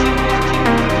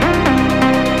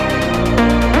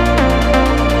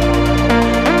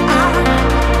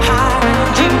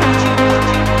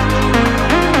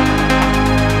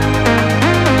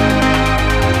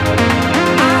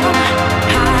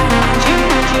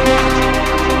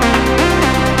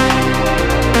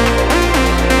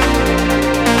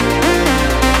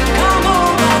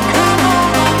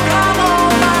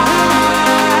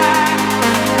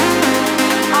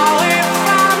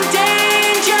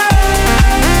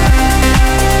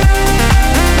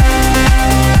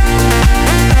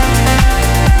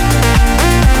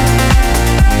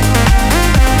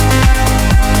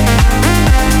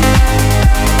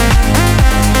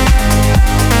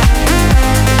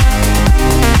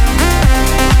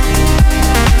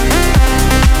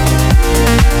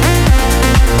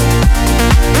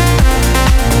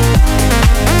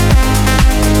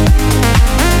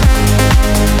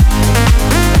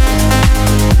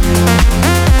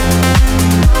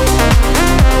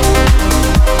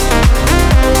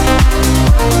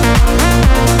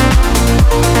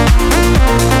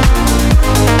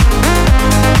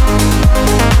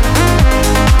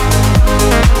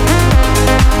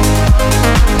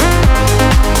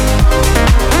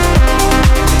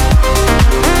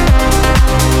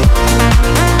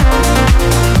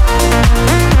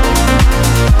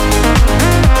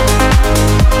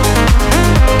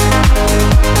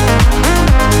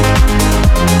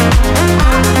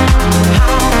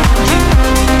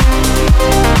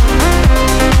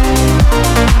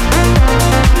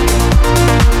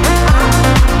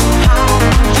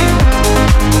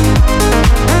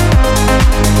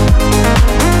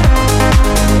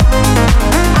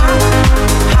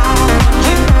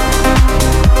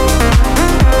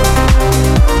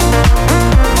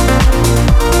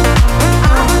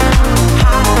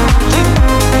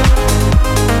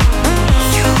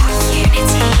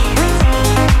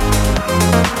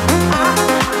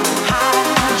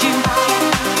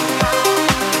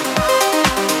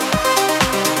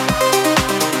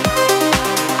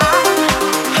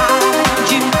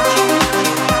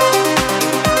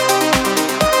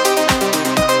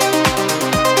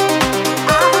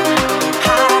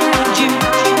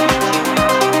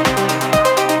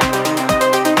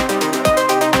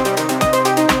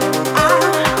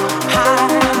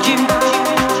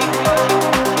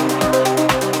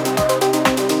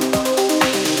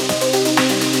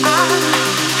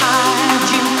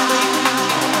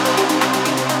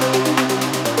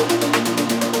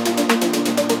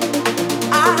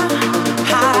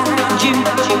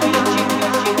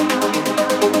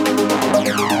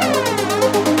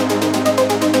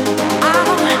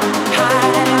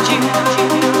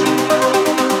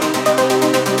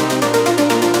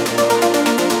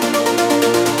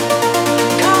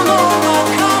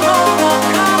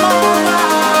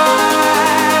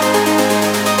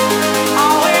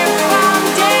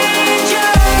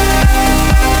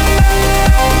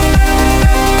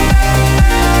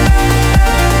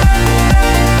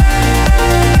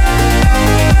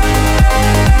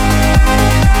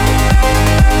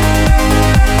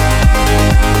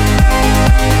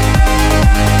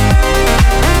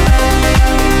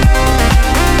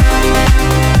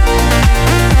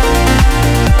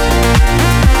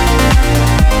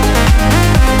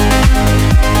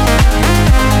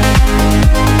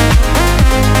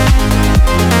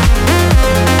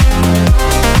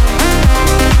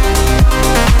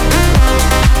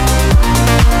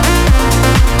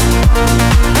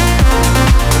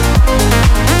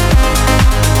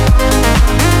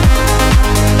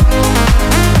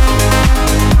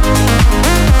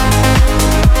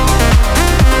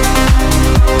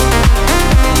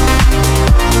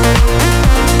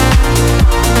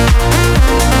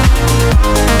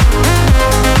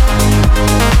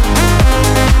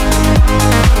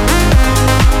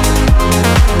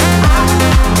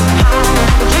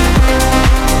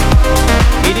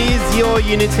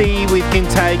 Unity with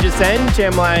Contagious and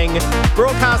Jem Lang,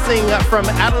 broadcasting from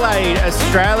Adelaide,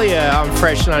 Australia on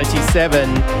Fresh 97.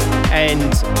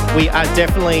 And we are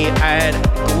definitely a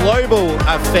global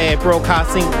affair,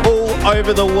 broadcasting all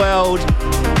over the world.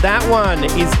 That one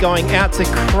is going out to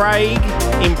Craig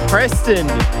in Preston,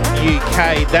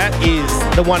 UK. That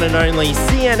is the one and only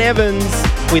Sian Evans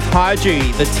with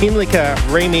Hygie, the Tinlicker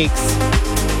remix.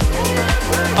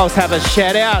 Also have a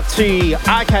shout out to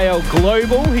RKL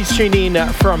Global, who's tuned in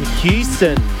from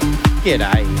Houston.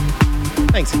 G'day.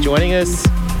 Thanks for joining us.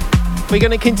 We're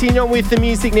going to continue on with the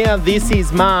music now. This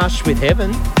is Marsh with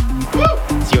Heaven.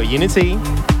 It's your Unity.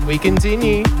 We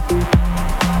continue.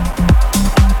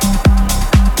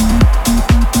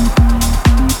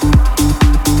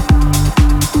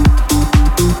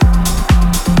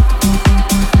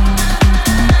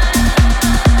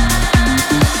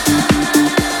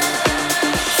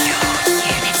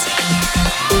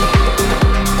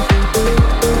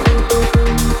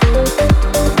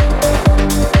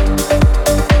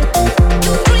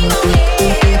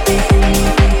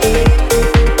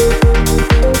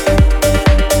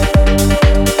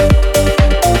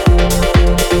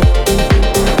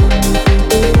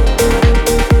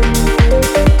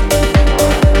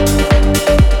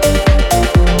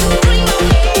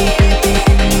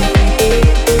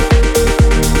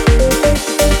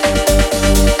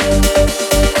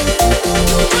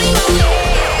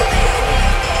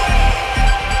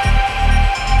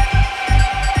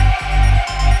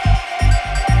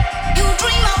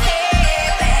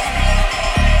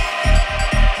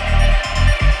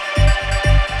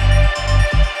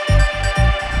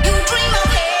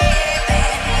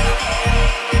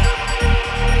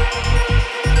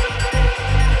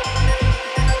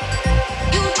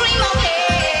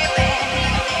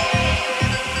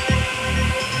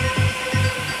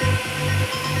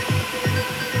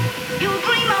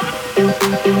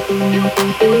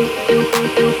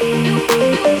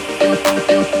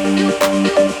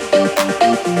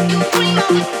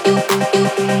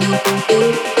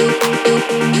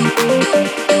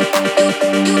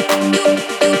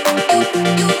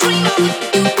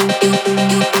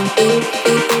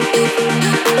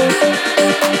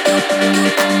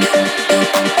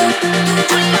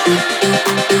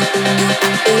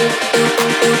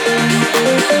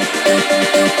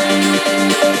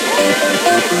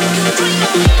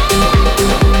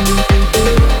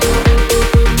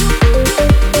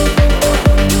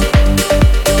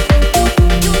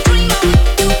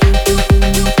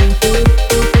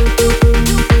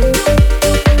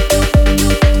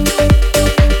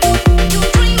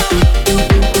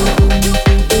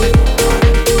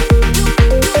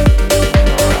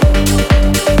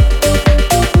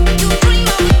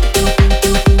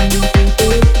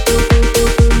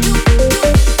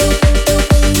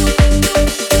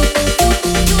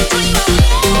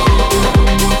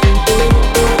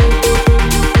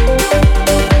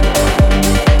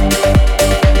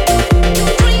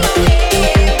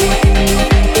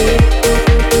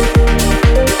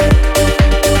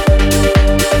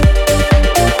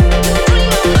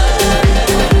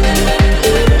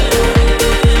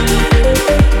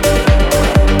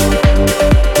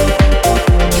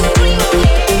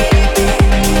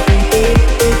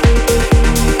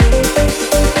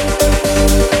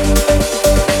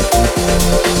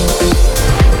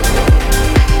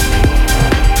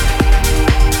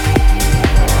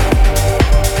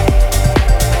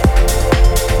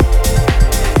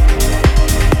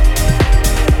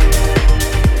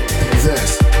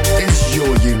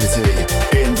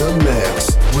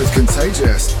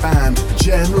 Contagious and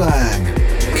Jem Lang.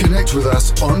 Connect with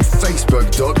us on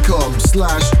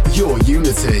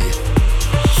facebook.com/yourunity.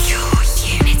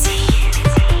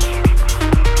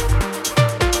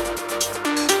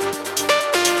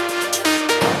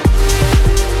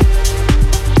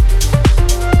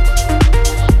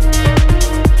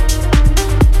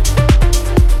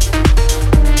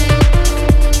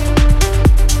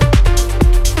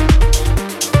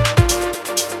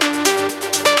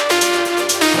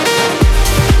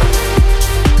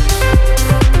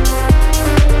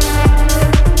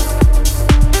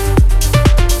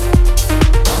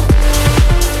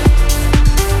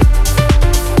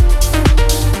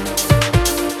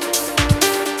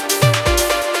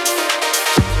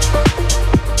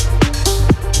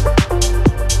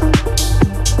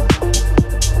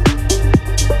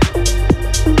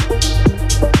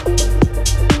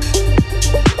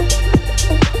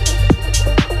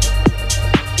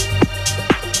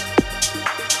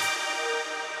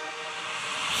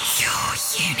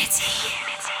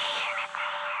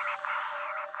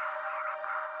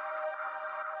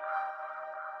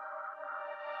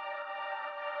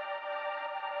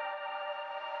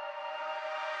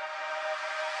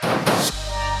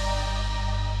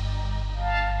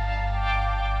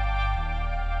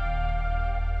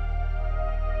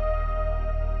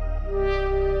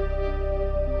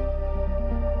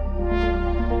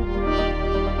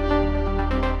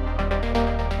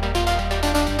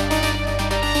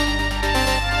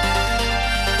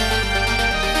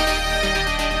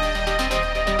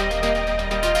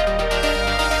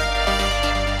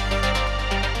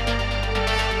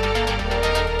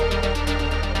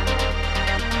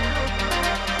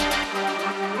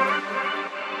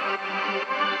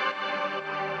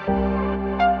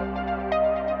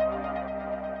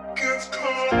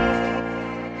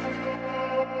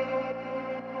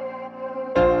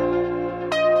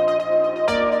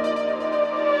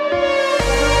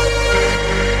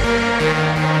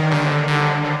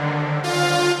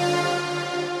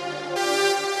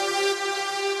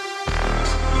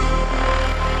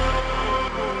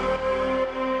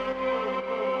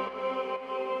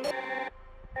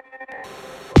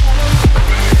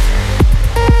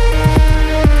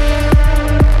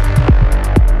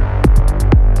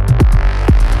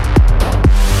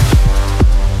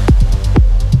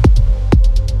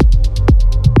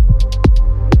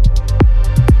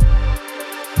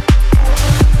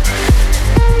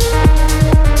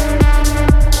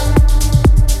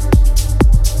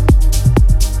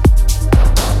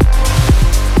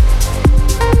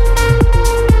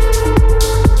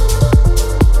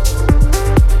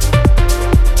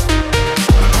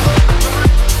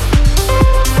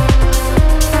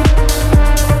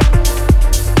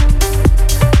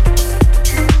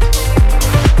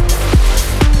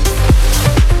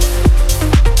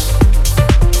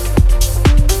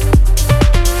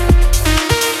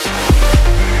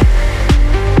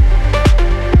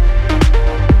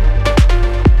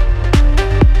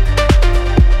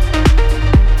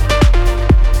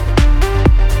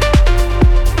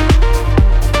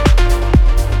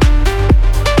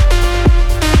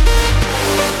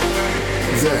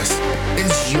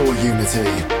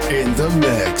 In the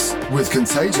mix with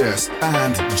Contagious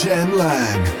and Jem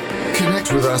Lang.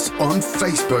 Connect with us on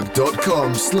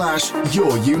facebook.com/yourunity.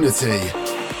 Your Unity.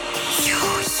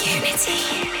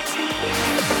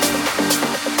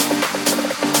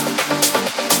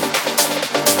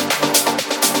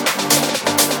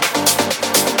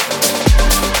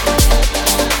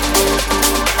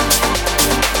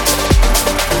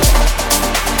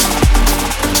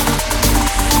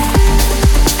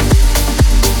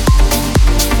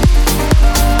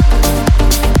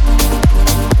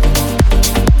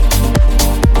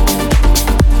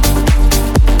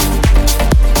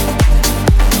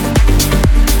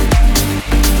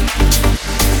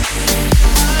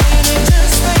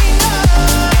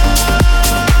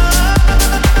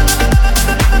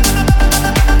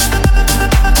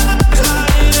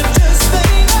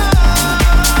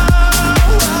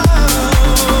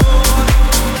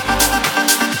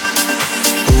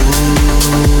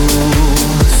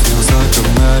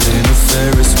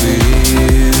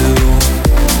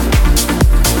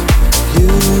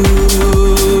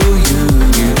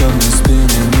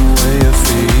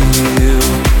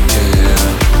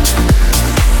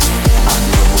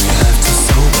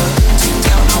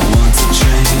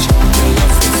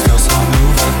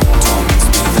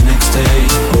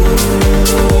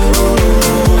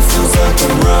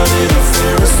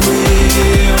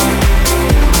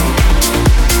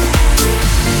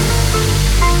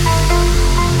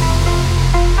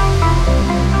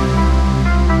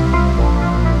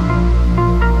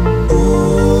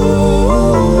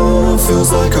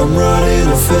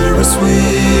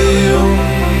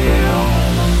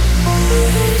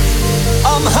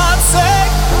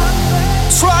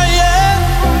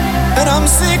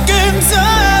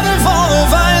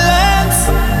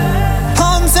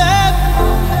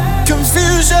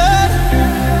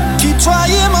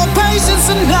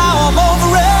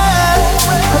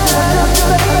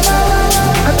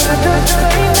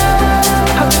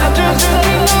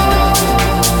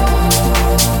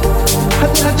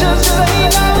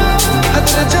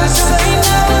 Just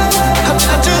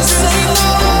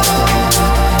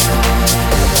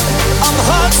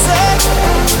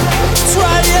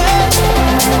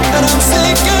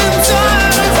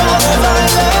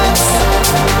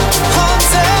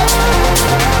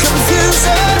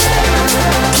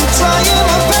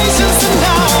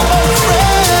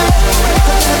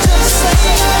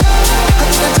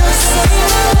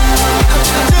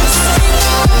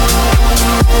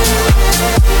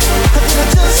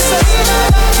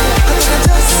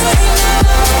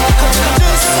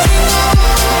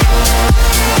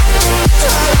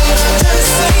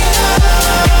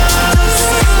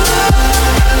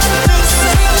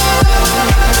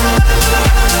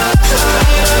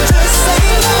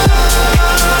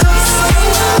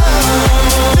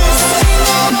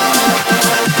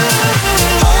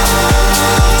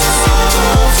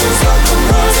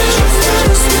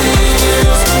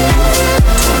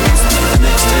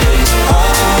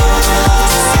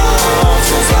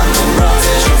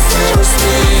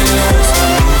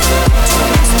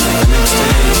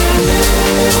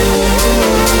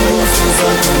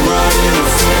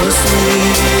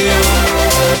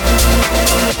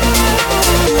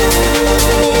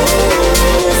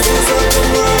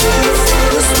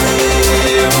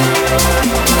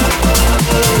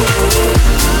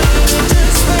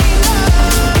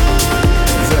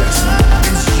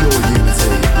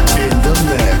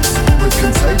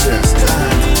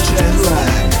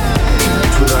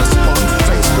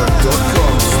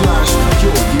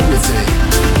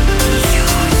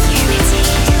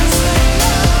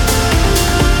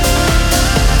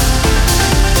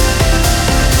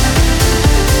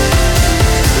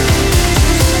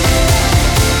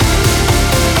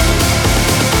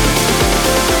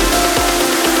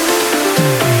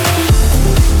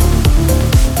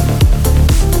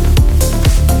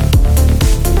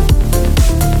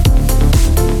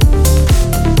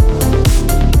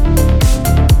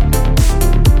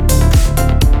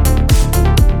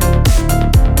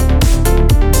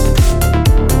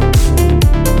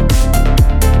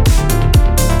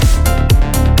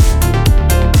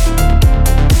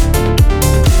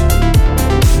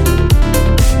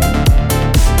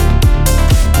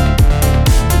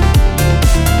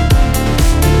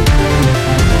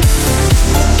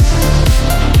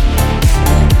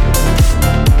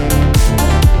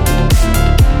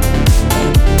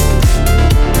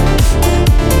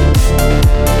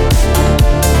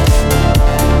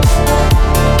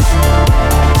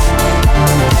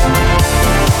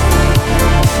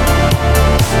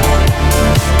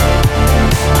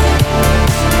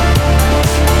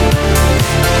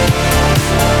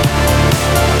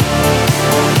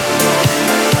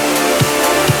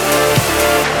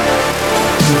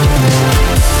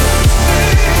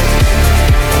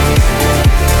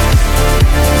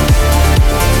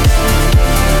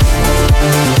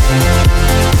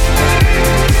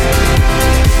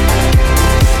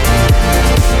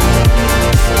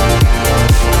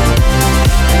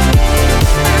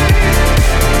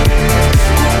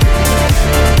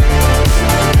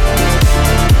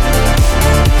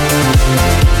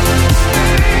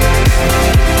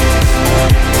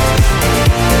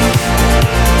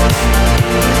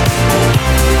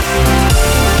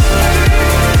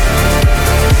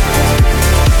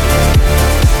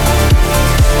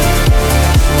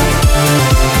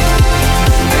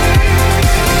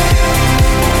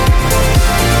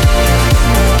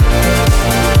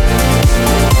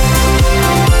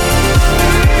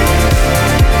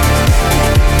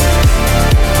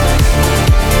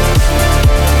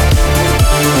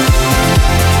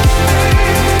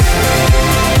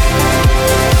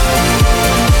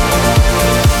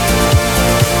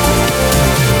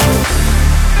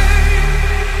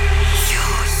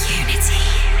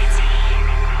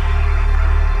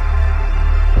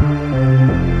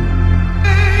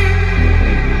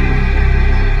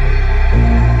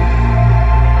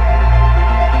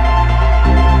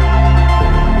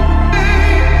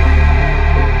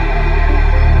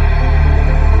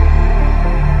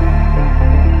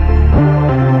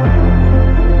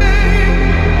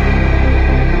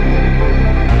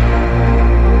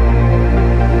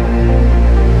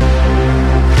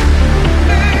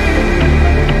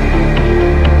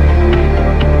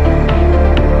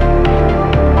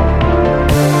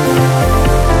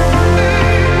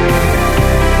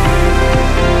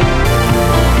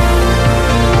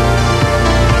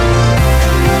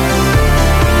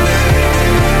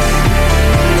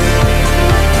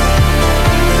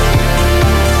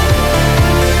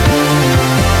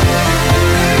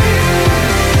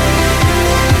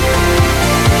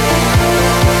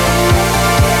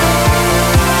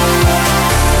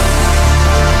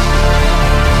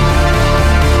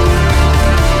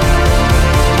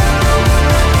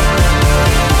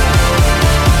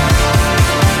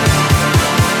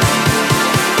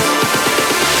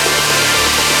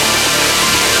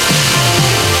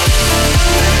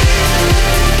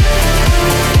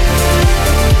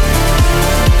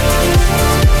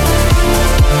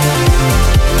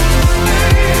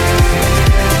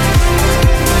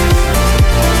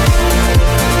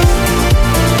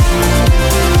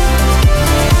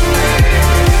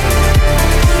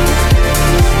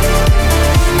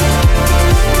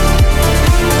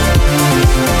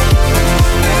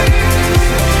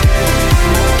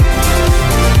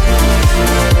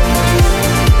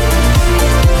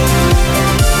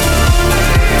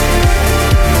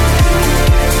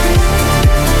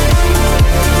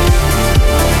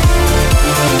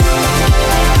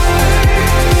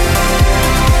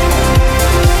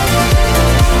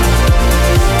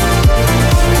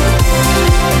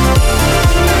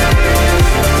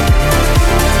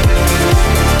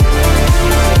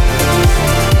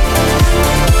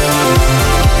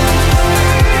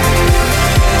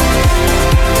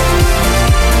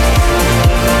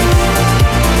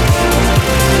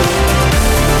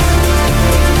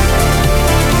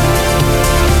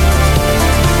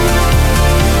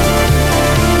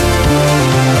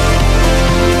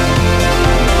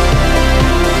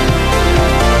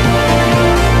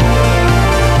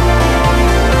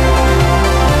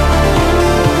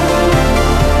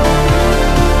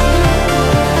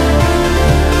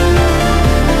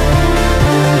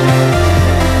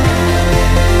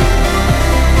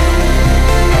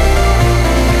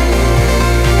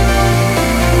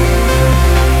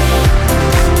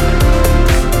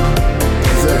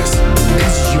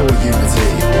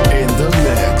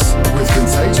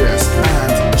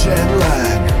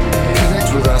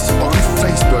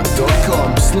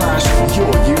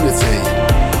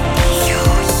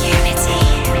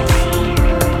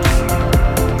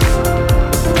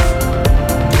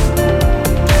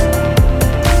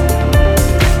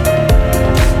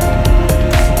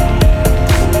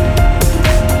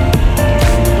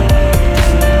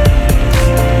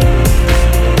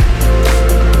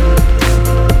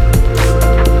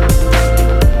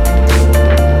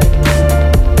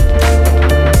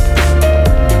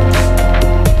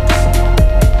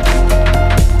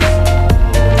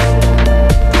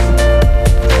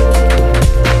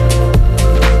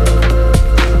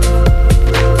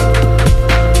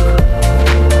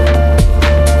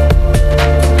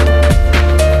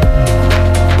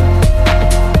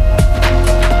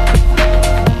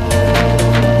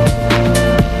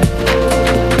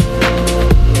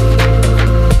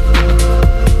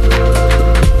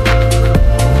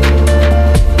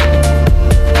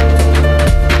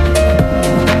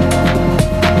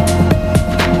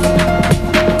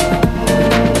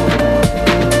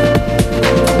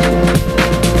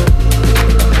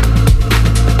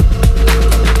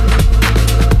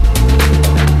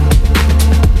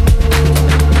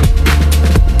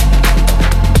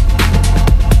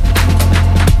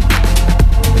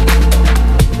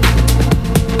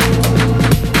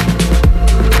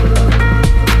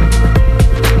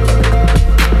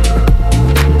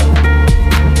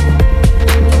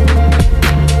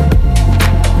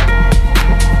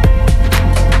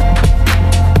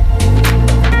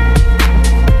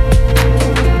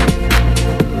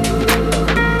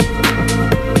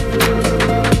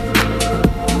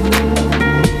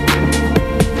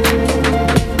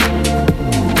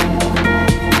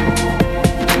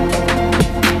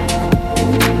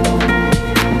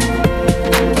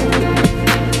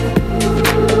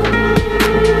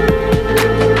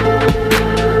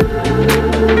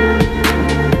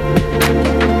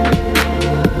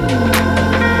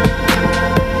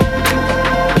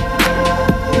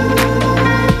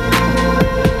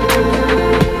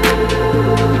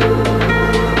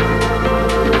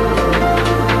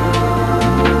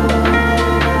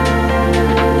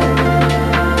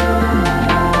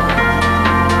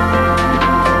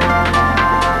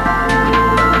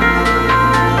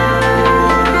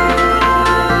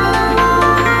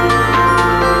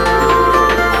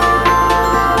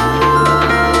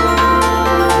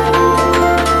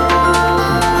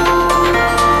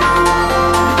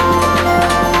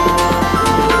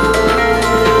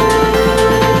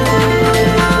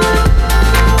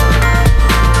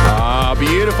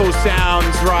wonderful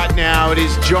sounds right now. It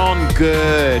is John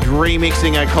Gurd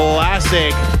remixing a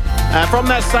classic from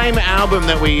that same album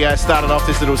that we started off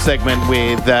this little segment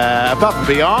with, Above and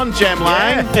Beyond, Jem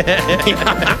Lang.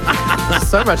 Yeah.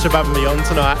 So much above and beyond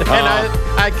tonight. Oh.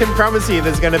 And I can promise you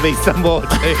there's going to be some more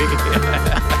too.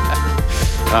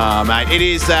 Oh, mate, it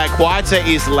is Quieter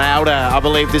is Louder. I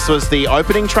believe this was the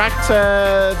opening track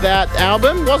to that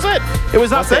album, was it? It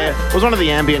was up there. It was one of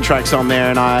the ambient tracks on there,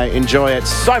 and I enjoy it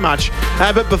so much.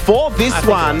 But before this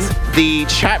one, the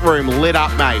chat room lit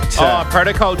up, mate.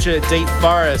 Protoculture, Deep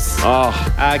Forest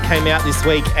came out this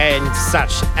week, and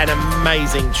such an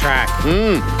amazing track.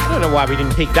 I don't know why we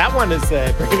didn't pick that one as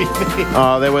the previous.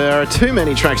 There are too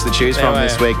many tracks to choose from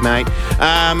this week, mate.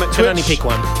 Could only pick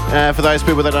one. For those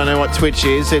people that don't know what Twitch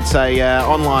is, it's a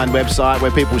online website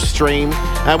where people stream.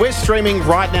 We're streaming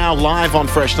right now live on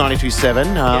Fresh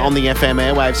 92.7 on the FM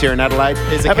airwaves here in Adelaide.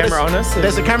 There's a camera on us.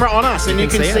 There's a camera on us, and you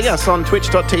can see us on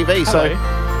twitch.tv. So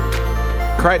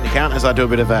create an account as I do a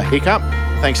bit of a hiccup,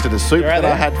 thanks to the soup that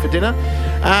I had for dinner.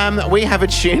 We have a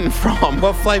tune from...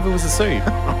 What flavour was the soup?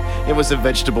 It was a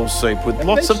vegetable soup with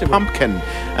lots of pumpkin.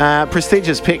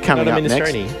 Prestigious pick coming up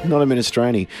next. Not a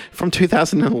minestrone. From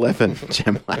 2011,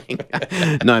 Jem Lang.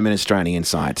 No minestrone in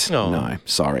sight. No,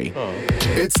 sorry.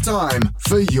 It's time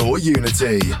for your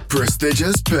Unity.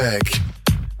 Prestigious pick.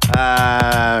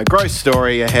 Gross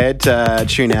story ahead.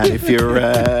 Tune out if you're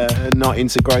not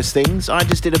into gross things. I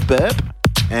just did a burp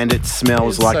and it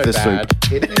smells like the soup.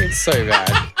 It's so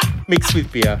bad. Mixed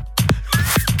with beer.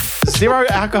 Zero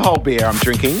alcohol beer I'm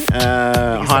drinking.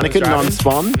 Heineken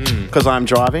non-spawn because I'm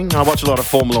driving. I watch a lot of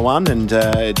Formula One and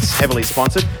it's heavily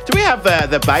sponsored. Do we have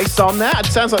the bass on that?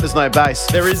 It sounds like there's no bass.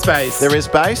 There is bass. There is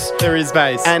bass? There is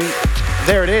bass. And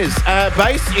there it is.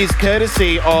 Bass is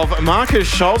courtesy of Marcus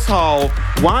Scholzhol,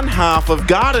 one half of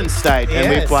Gardenstate. Yes.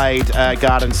 And we played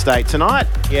Gardenstate tonight.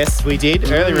 Yes, we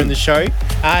did earlier in the show.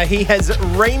 He has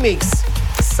remixed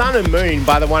Sun and Moon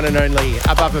by the one and only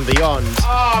Above and Beyond.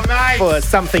 Oh, mate. For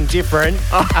something different.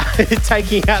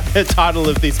 Taking out the title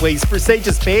of this week's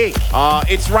prestigious pick.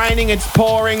 It's raining, it's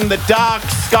pouring, the dark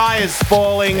sky is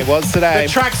falling. It was today.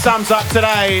 The track sums up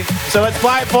today. So let's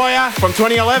play it for you from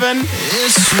 2011.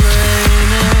 It's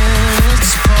raining,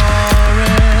 it's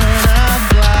pouring, a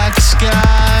black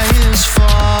sky is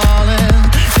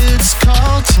falling. It's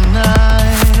cold tonight.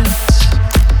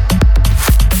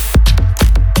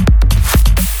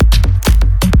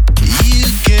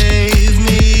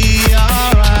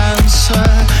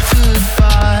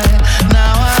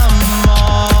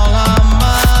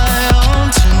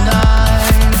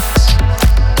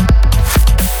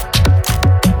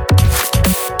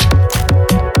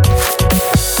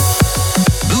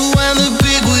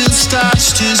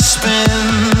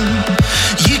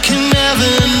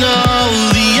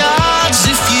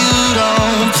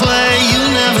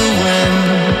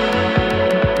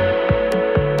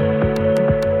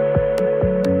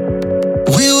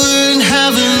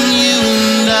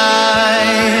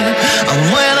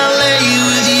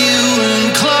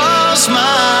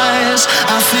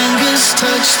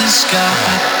 Touch the sky.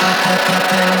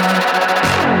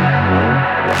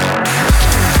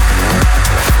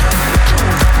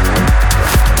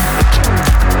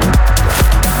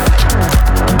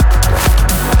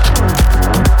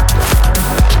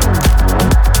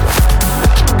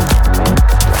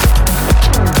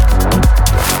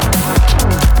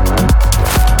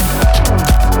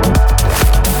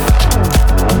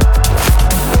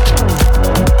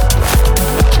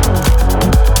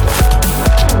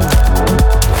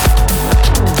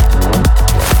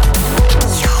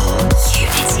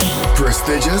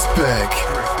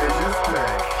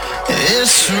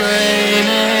 It's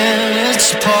raining,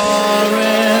 it's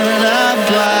pouring, a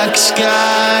black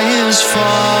sky is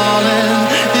falling,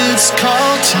 it's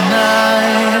cold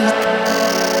tonight.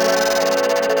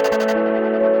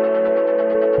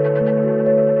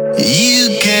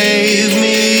 You gave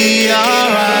me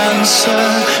your answer,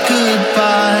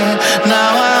 goodbye,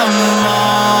 now I'm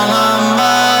all on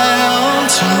my own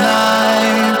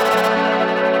tonight.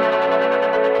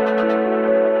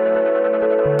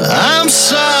 I'm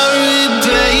sorry,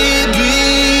 baby,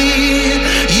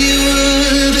 you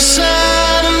were the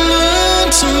sun and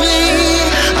moon to me.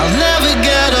 I'll never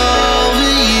get over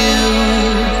you.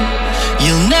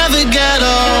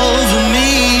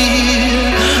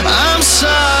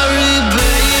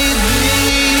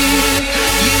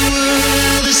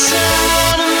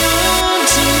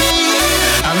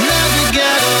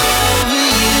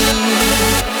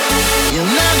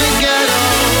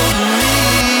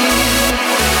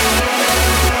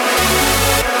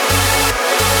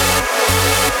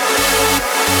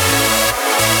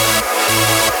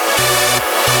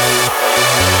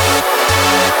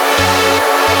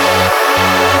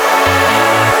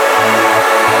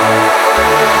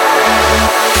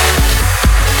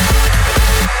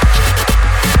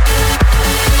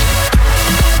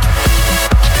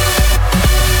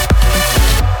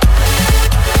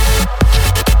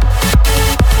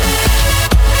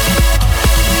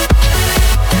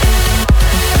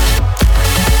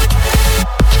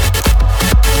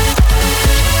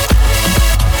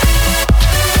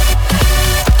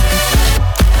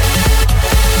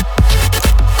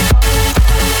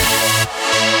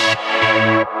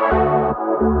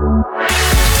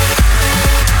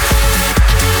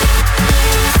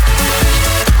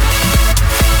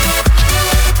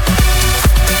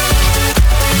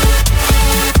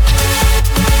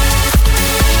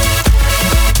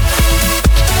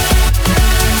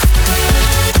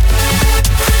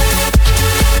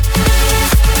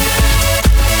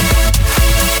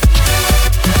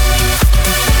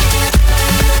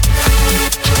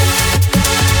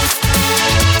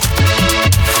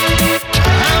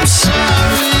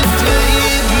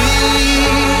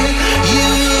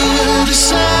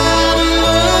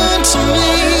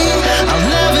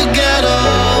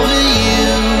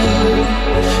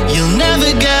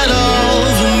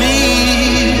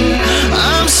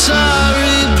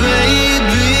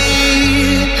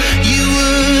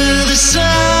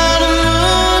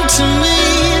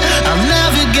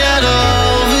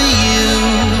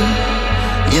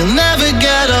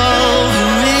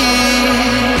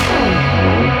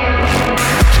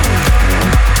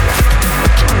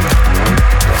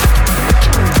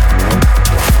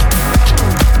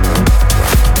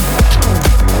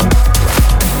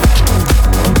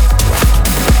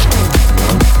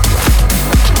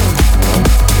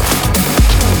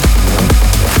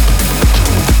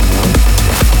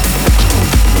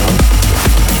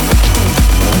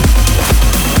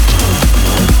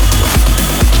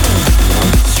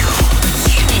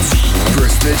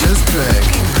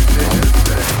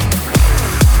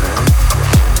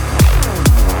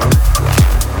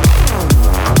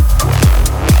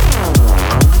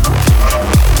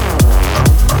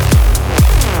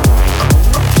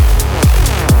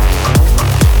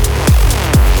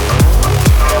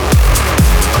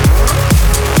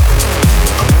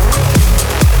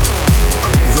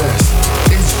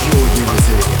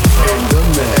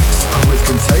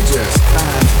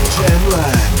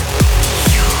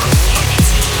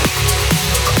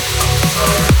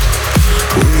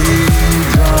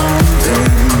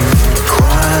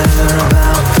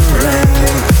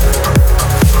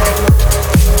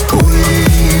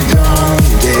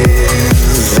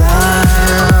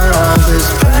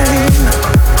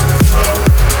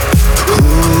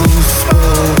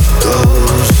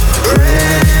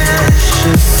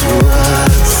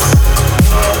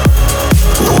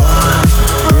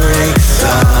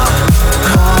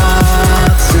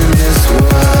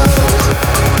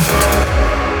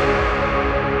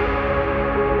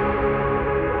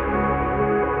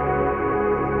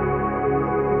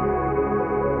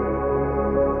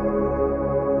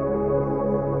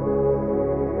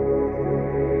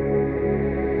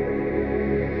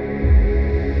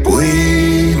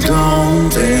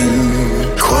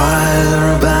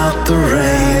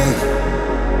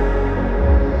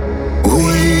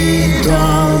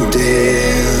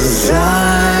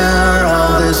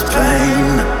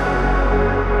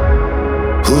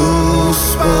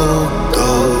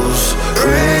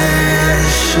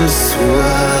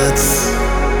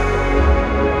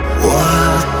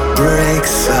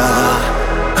 breaks our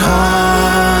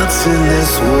hearts in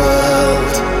this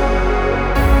world.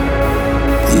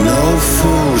 No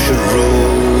fool should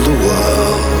rule the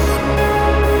world.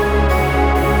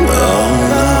 Oh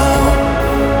no,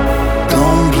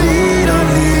 don't bleed, I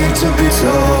need to be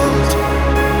told.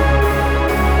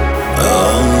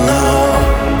 Oh no,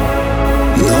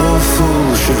 no fool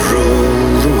should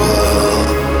rule the world.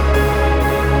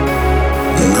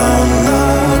 No, no,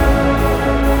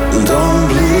 don't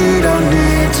bleed, I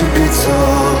need to be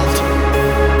told.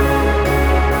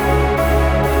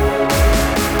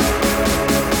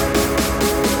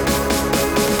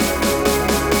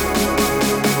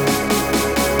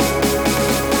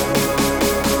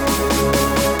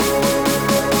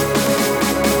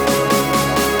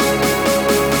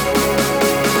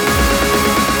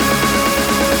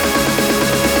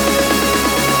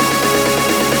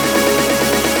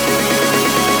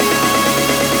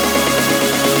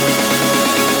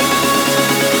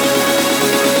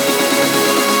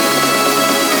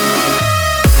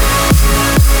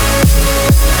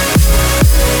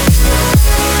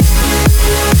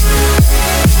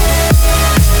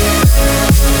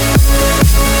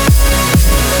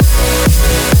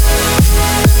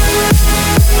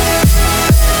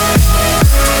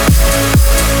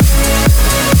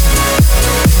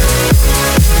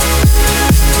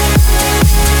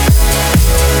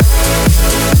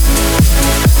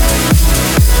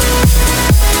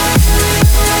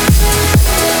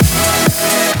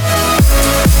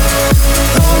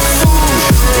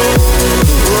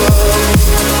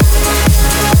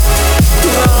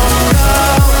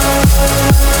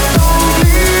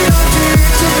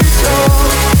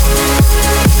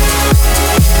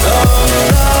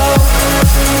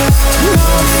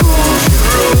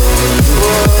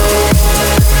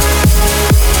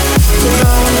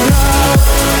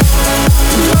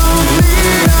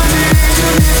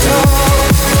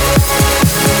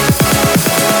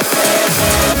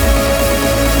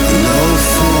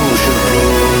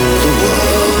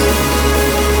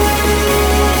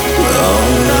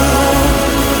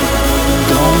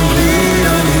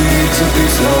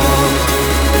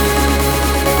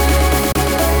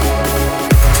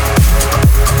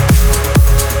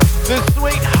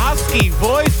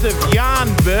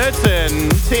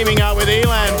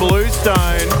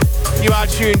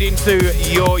 Into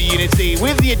Your Unity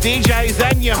with your DJs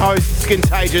and your hosts,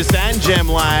 Contagious and Jem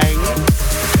Lang.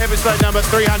 Episode number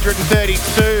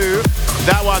 332.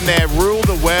 That one there, Rule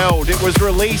the World. It was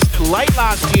released late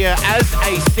last year as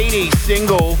a CD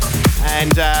single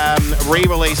and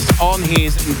re-released on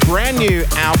his brand new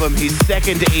album, his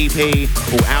second EP,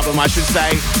 or album I should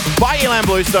say, by Elan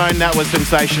Bluestone. That was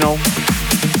sensational.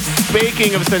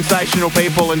 Speaking of sensational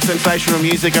people and sensational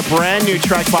music, a brand new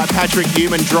track by Patrick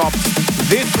Newman dropped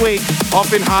this week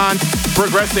off Enhanced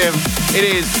Progressive. It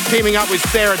is teaming up with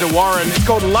Sarah de Warren. It's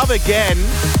called Love Again.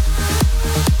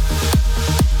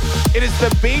 It is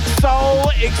the Beat Soul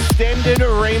Extended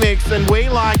Remix, and we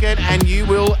like it, and you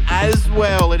will as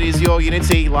well. It is Your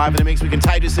Unity, live in the mix with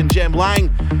Contagious and Jem Lang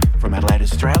from Adelaide,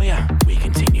 Australia. We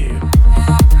continue.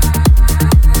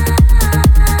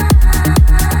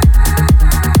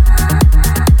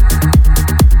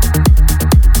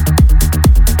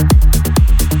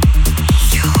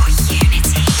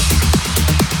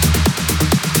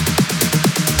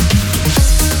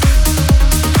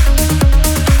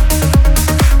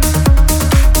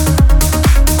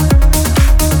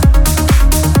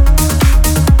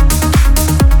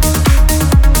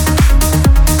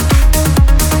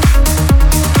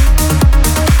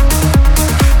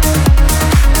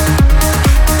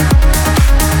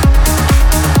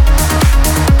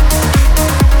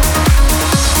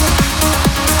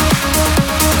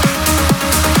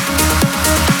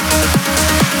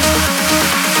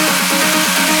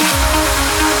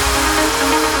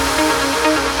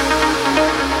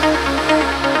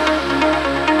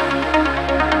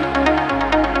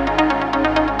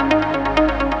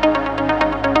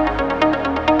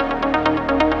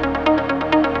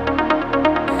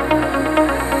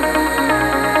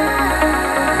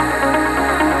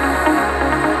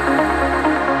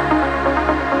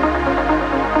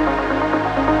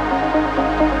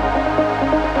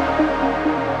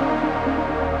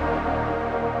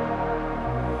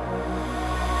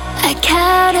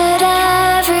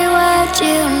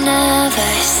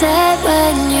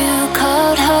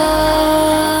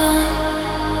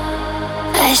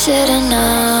 Should've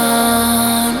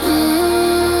known.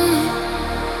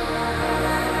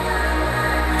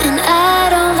 And I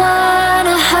don't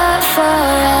wanna hurt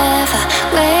forever,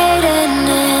 waiting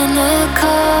in the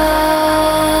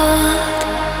cold,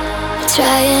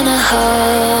 trying to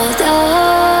hold on.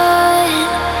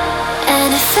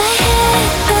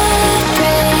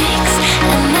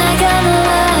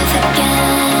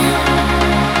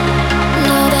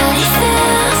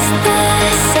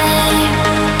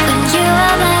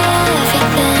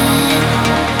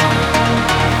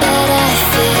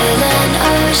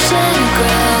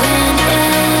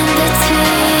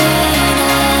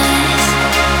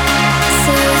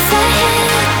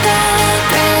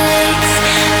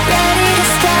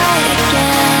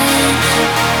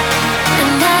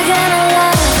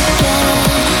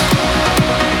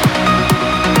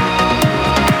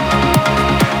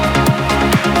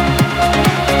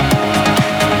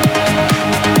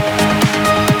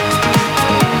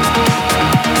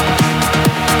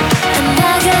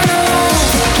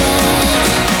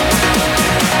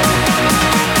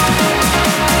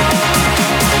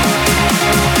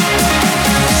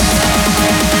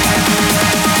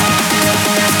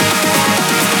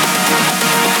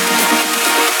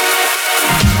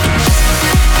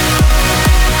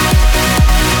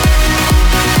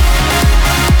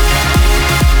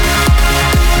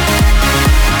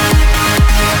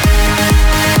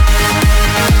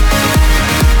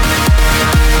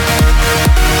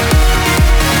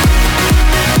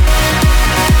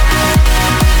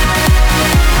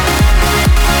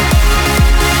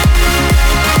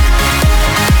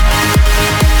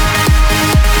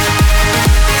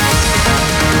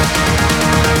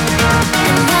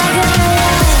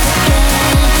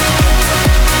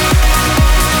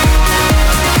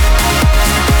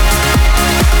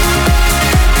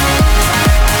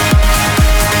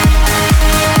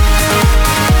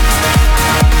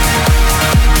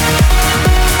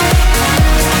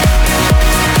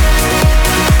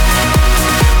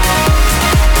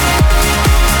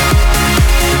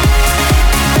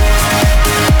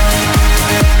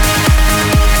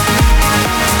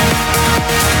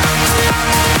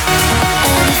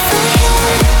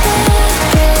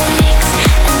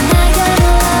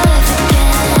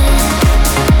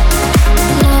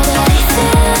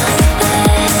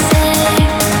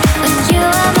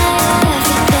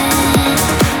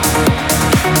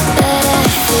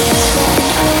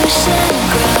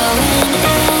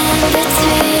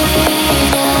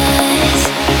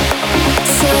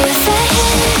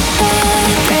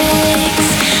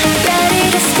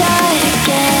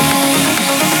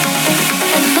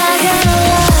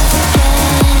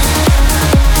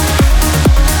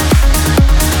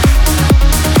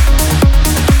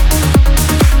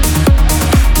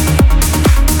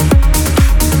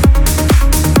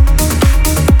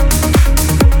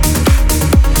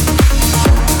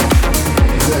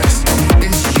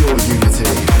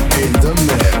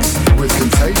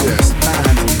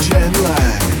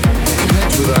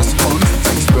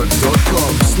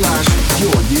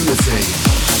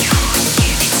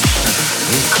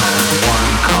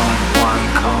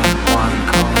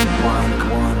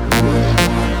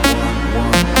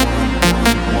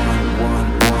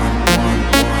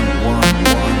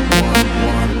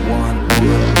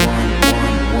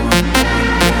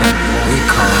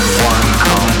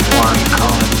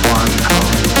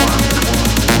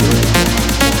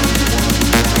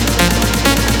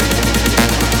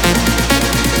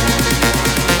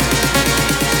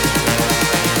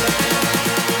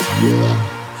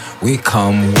 we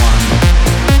come one.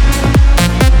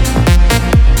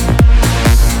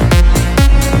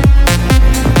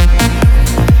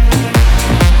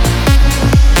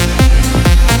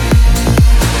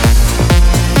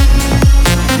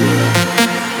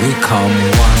 We come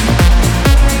one.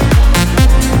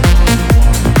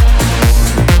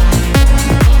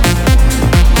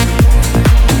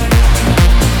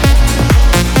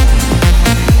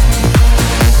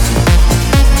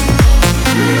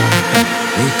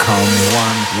 We come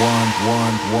one,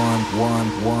 one, one, one, one,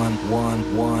 one, one,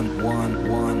 one, one,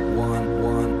 one, one,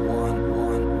 one,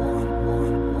 one, one, one,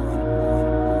 one.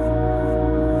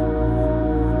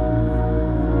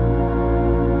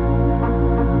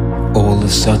 All the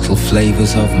subtle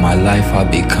flavors of my life are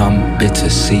become bitter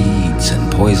seeds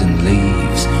and poison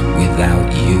leaves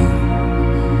without you.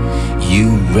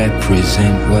 You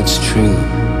represent what's true.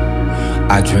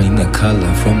 I drain the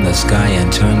color from the sky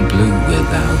and turn blue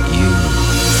without you.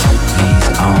 These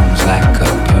arms lack a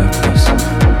purpose,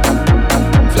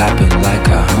 flapping like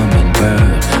a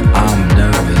hummingbird. I'm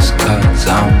nervous 'cause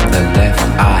I'm the left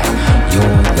eye,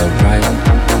 you're the right.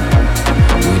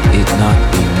 Would it not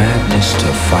be madness to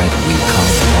fight? We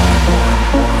come one,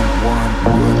 one, one,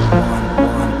 one,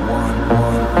 one, one,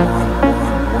 one, one, one, one, one,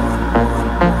 one.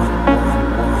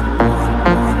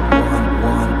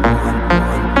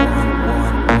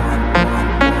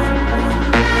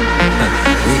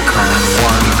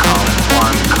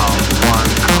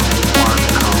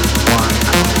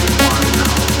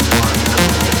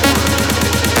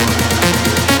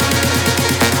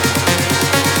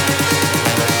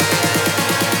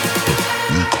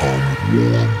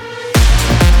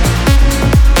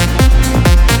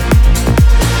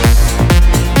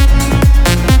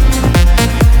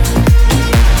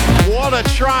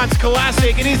 Trance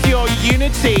classic, it is your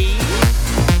Unity,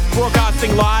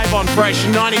 broadcasting live on Fresh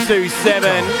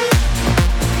 92.7.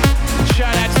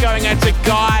 Shout outs going out to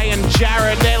Guy and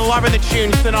Jared, they're loving the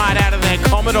tunes tonight out of their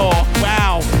Commodore.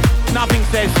 Wow, nothing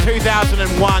says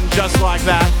 2001 just like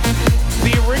that.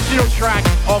 The original track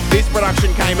of this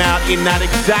production came out in that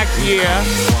exact year.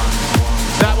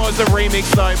 That was a remix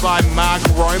though by Mark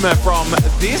Romer from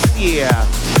this year,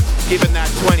 given that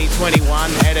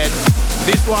 2021 edit.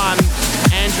 This one,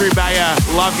 Andrew Bayer,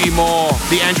 Love You More.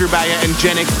 The Andrew Bayer and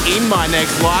Gen X in my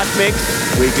next live mix.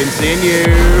 We continue.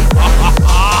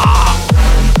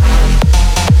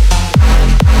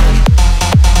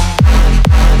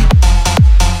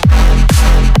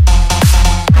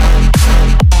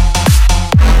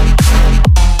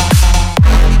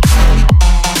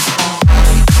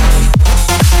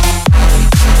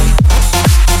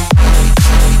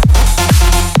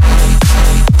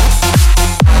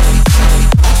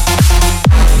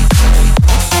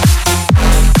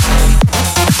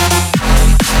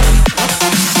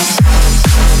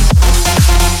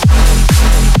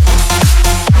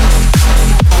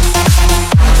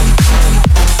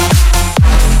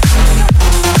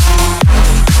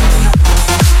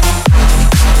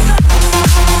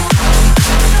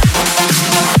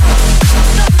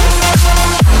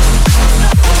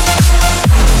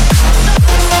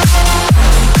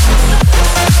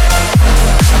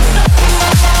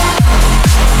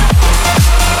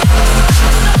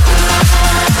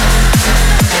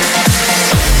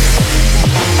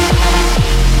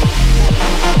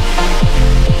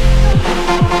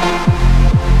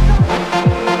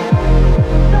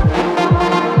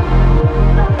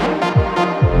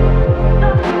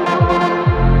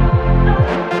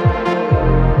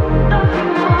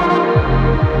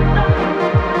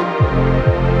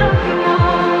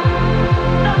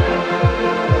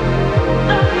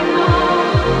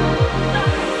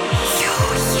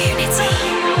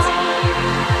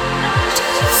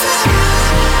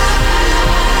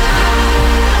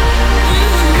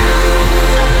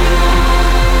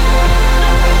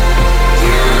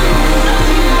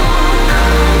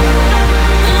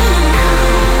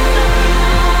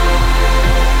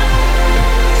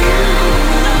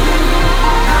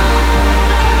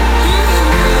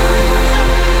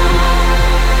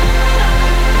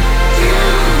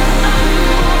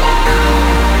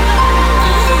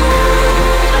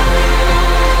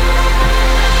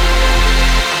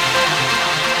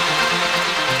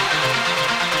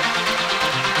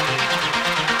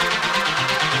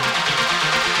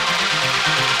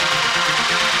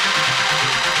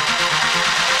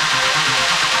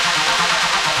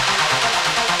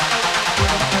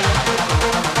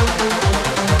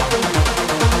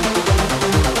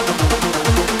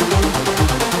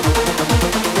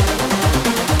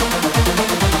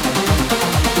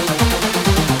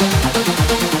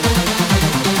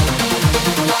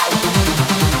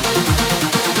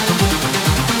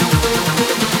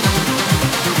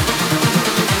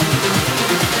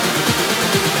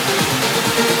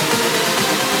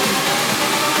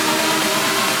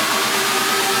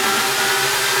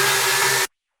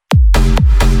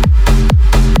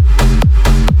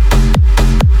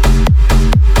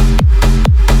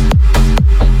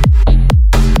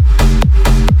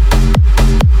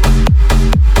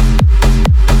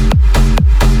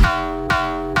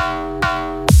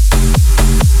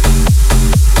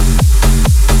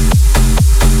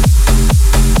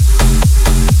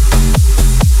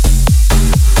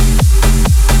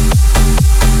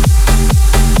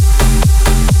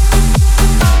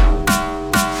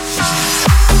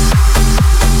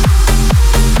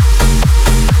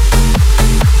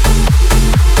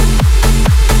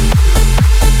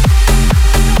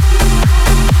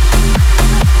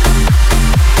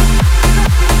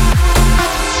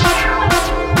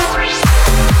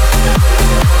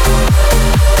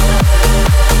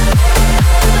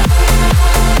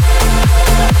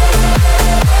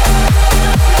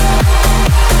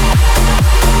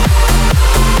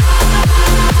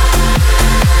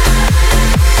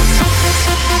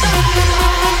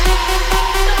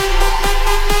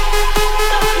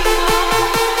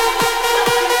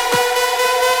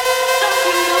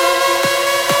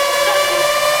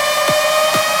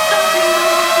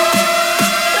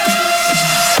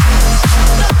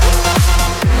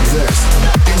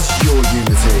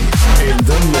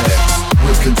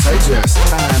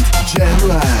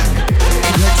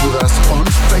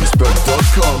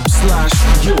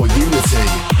 facebook.com/yourunity.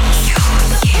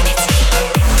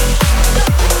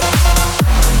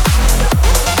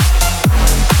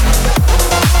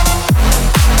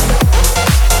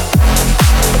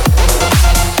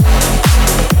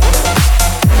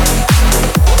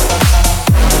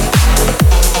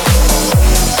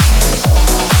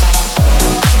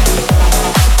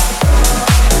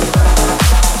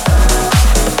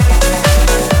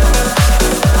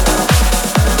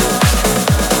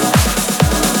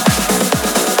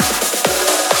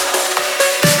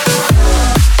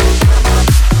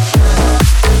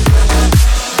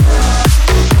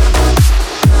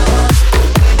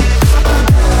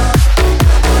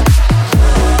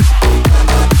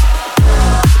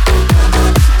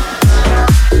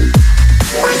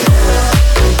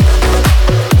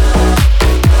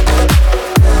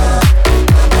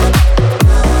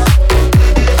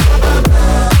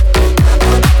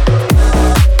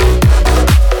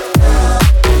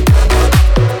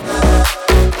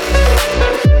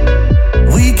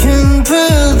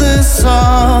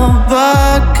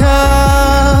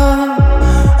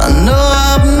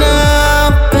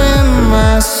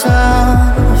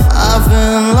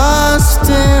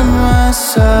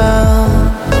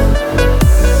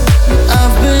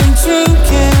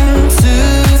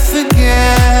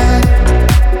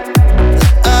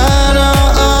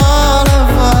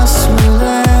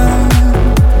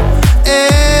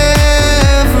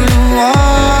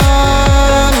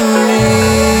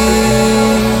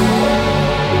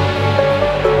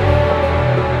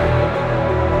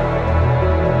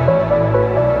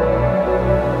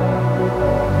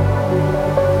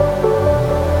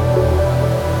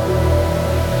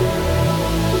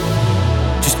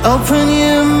 Open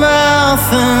your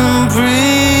mouth and breathe,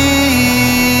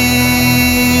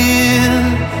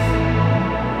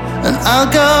 and I'll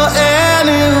go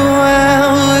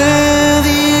anywhere with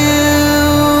you.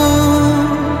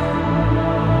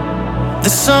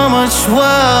 There's so much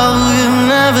world we've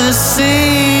never seen.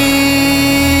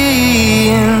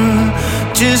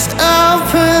 Just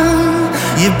open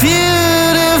your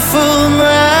beautiful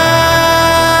mouth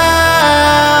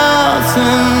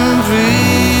and breathe.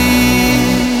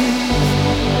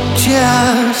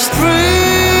 Just breathe.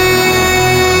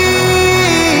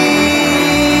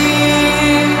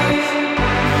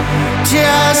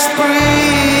 Just breathe.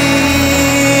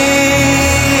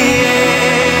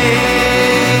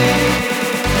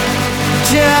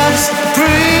 Just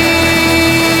breathe.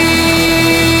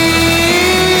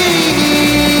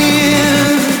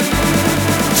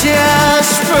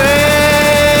 Just breathe.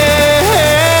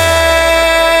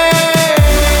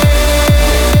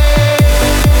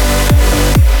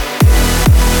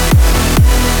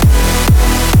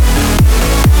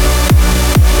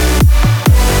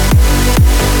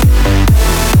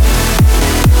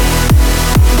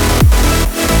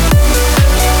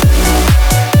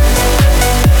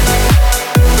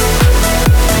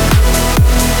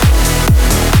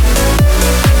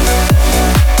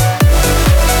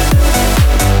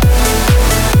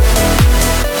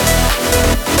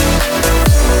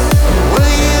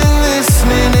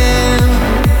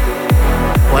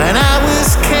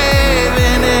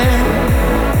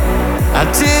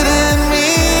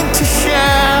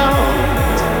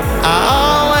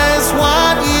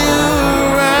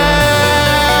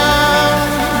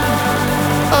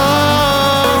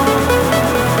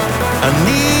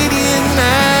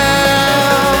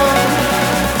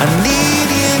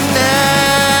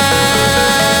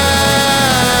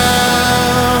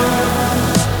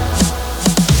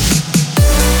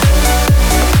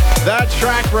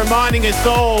 Reminding us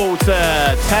all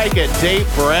to take a deep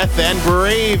breath and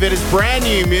breathe. It is brand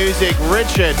new music,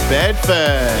 Richard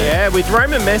Bedford. Yeah, with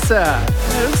Roman Messer.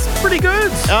 It's pretty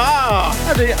good. Oh.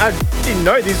 I didn't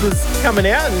know this was coming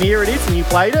out, and here it is, and you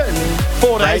played it. And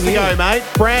 4 days ago, mate.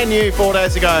 Brand new 4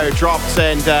 days ago drops,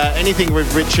 and anything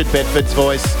with Richard Bedford's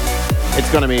voice, it's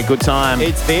going to be a good time.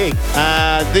 It's big.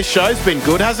 This show's been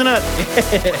good, hasn't it?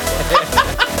 It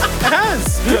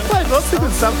has. We've played lots of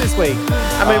good stuff this week.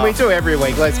 I mean, we do every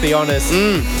week, let's be honest.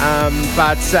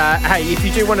 But hey, if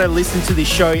you do want to listen to this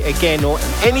show again or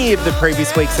any of the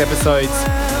previous week's episodes,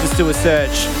 just do a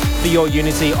search for Your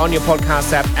Unity on your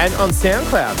podcast app and on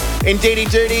SoundCloud. Indeedy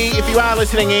doody. If you are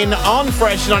listening in on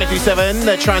Fresh 92.7,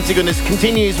 the Trancy Goodness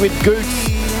continues with Goots.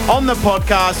 On the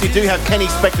podcast, you do have Kenny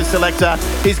Spector Selector.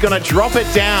 He's going to drop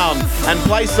it down and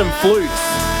play some flutes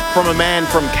from a man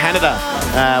from Canada.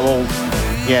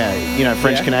 Yeah,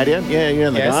 French Canadian. Yeah, you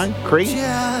know the guy, Cree.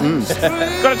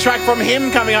 Got a track from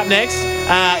him coming up next.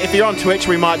 If you're on Twitch,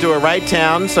 we might do a raid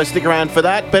town, so stick around for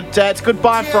that. But it's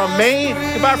goodbye from me.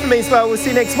 Goodbye from me as well. We'll see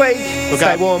you next week.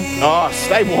 Stay warm. Oh,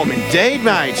 stay warm indeed,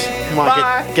 mate.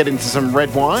 Might get into some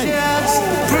red wine.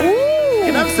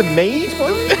 Can I have some mead?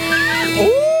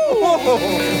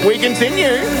 We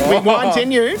continue. We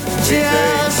continue.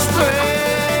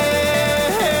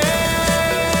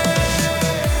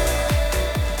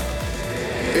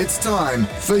 It's time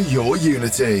for your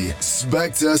Unity.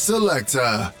 Spectre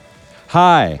Selector.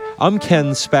 Hi, I'm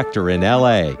Ken Spector in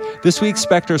LA. This week's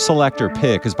Spectre Selector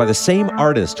pick is by the same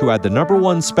artist who had the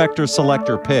 #1 Spectre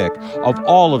Selector pick of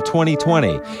all of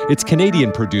 2020. It's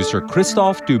Canadian producer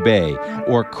Christophe Dubé,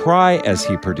 or Cry as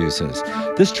he produces.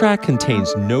 This track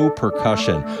contains no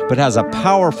percussion, but has a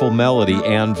powerful melody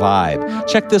and vibe.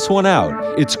 Check this one out.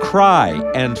 It's Cry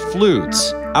and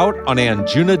Flutes, out on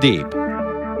Anjuna Deep.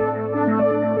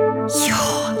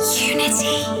 Your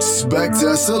Unity.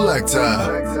 Spectre Selector.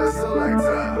 Spectre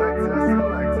Selector.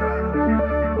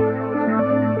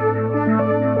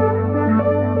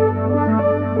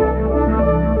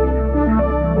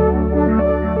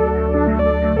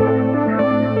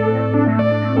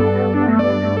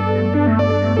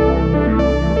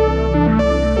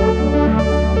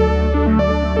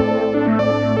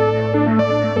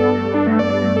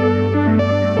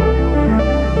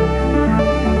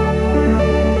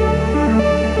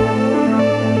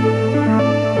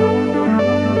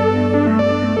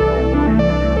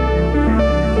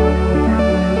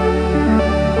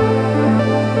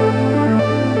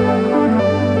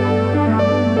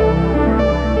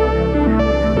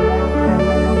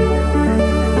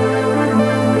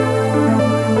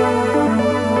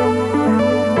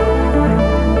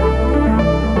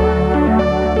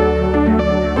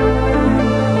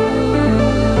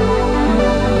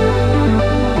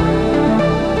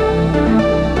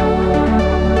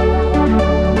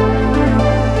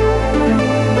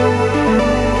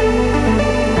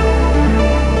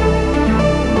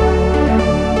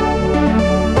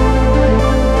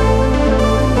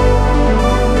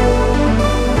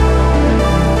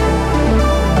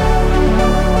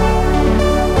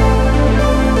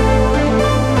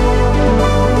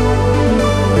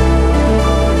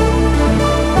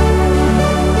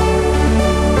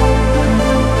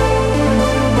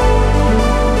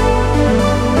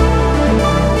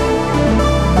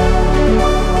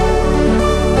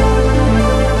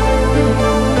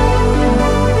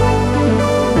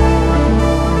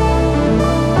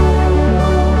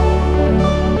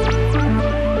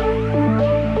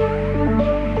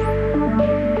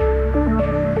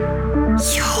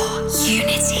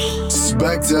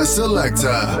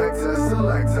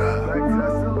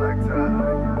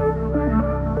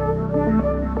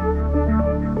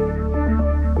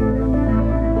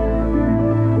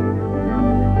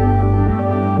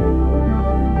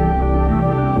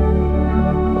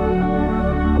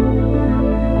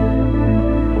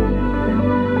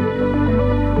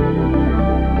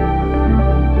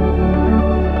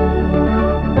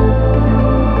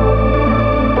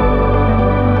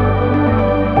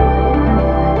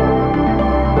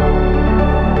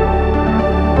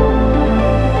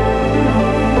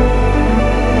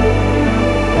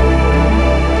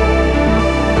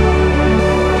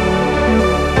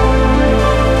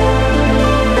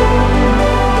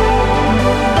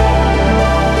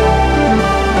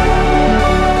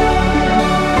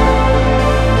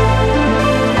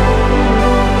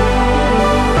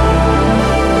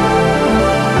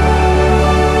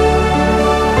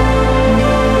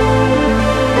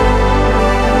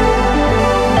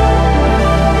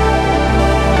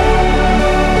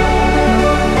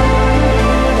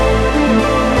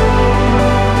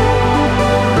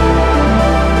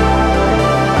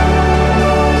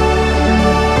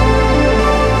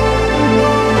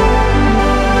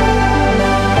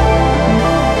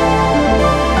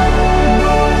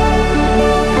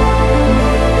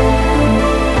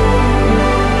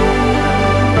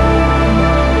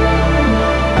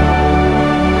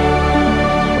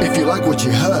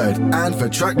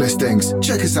 Track listings,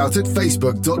 check us out at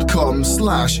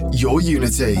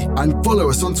facebook.com/yourunity and follow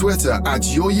us on Twitter at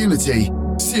yourunity.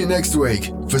 See you next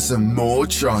week for some more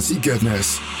charty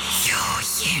goodness. Your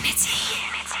Unity.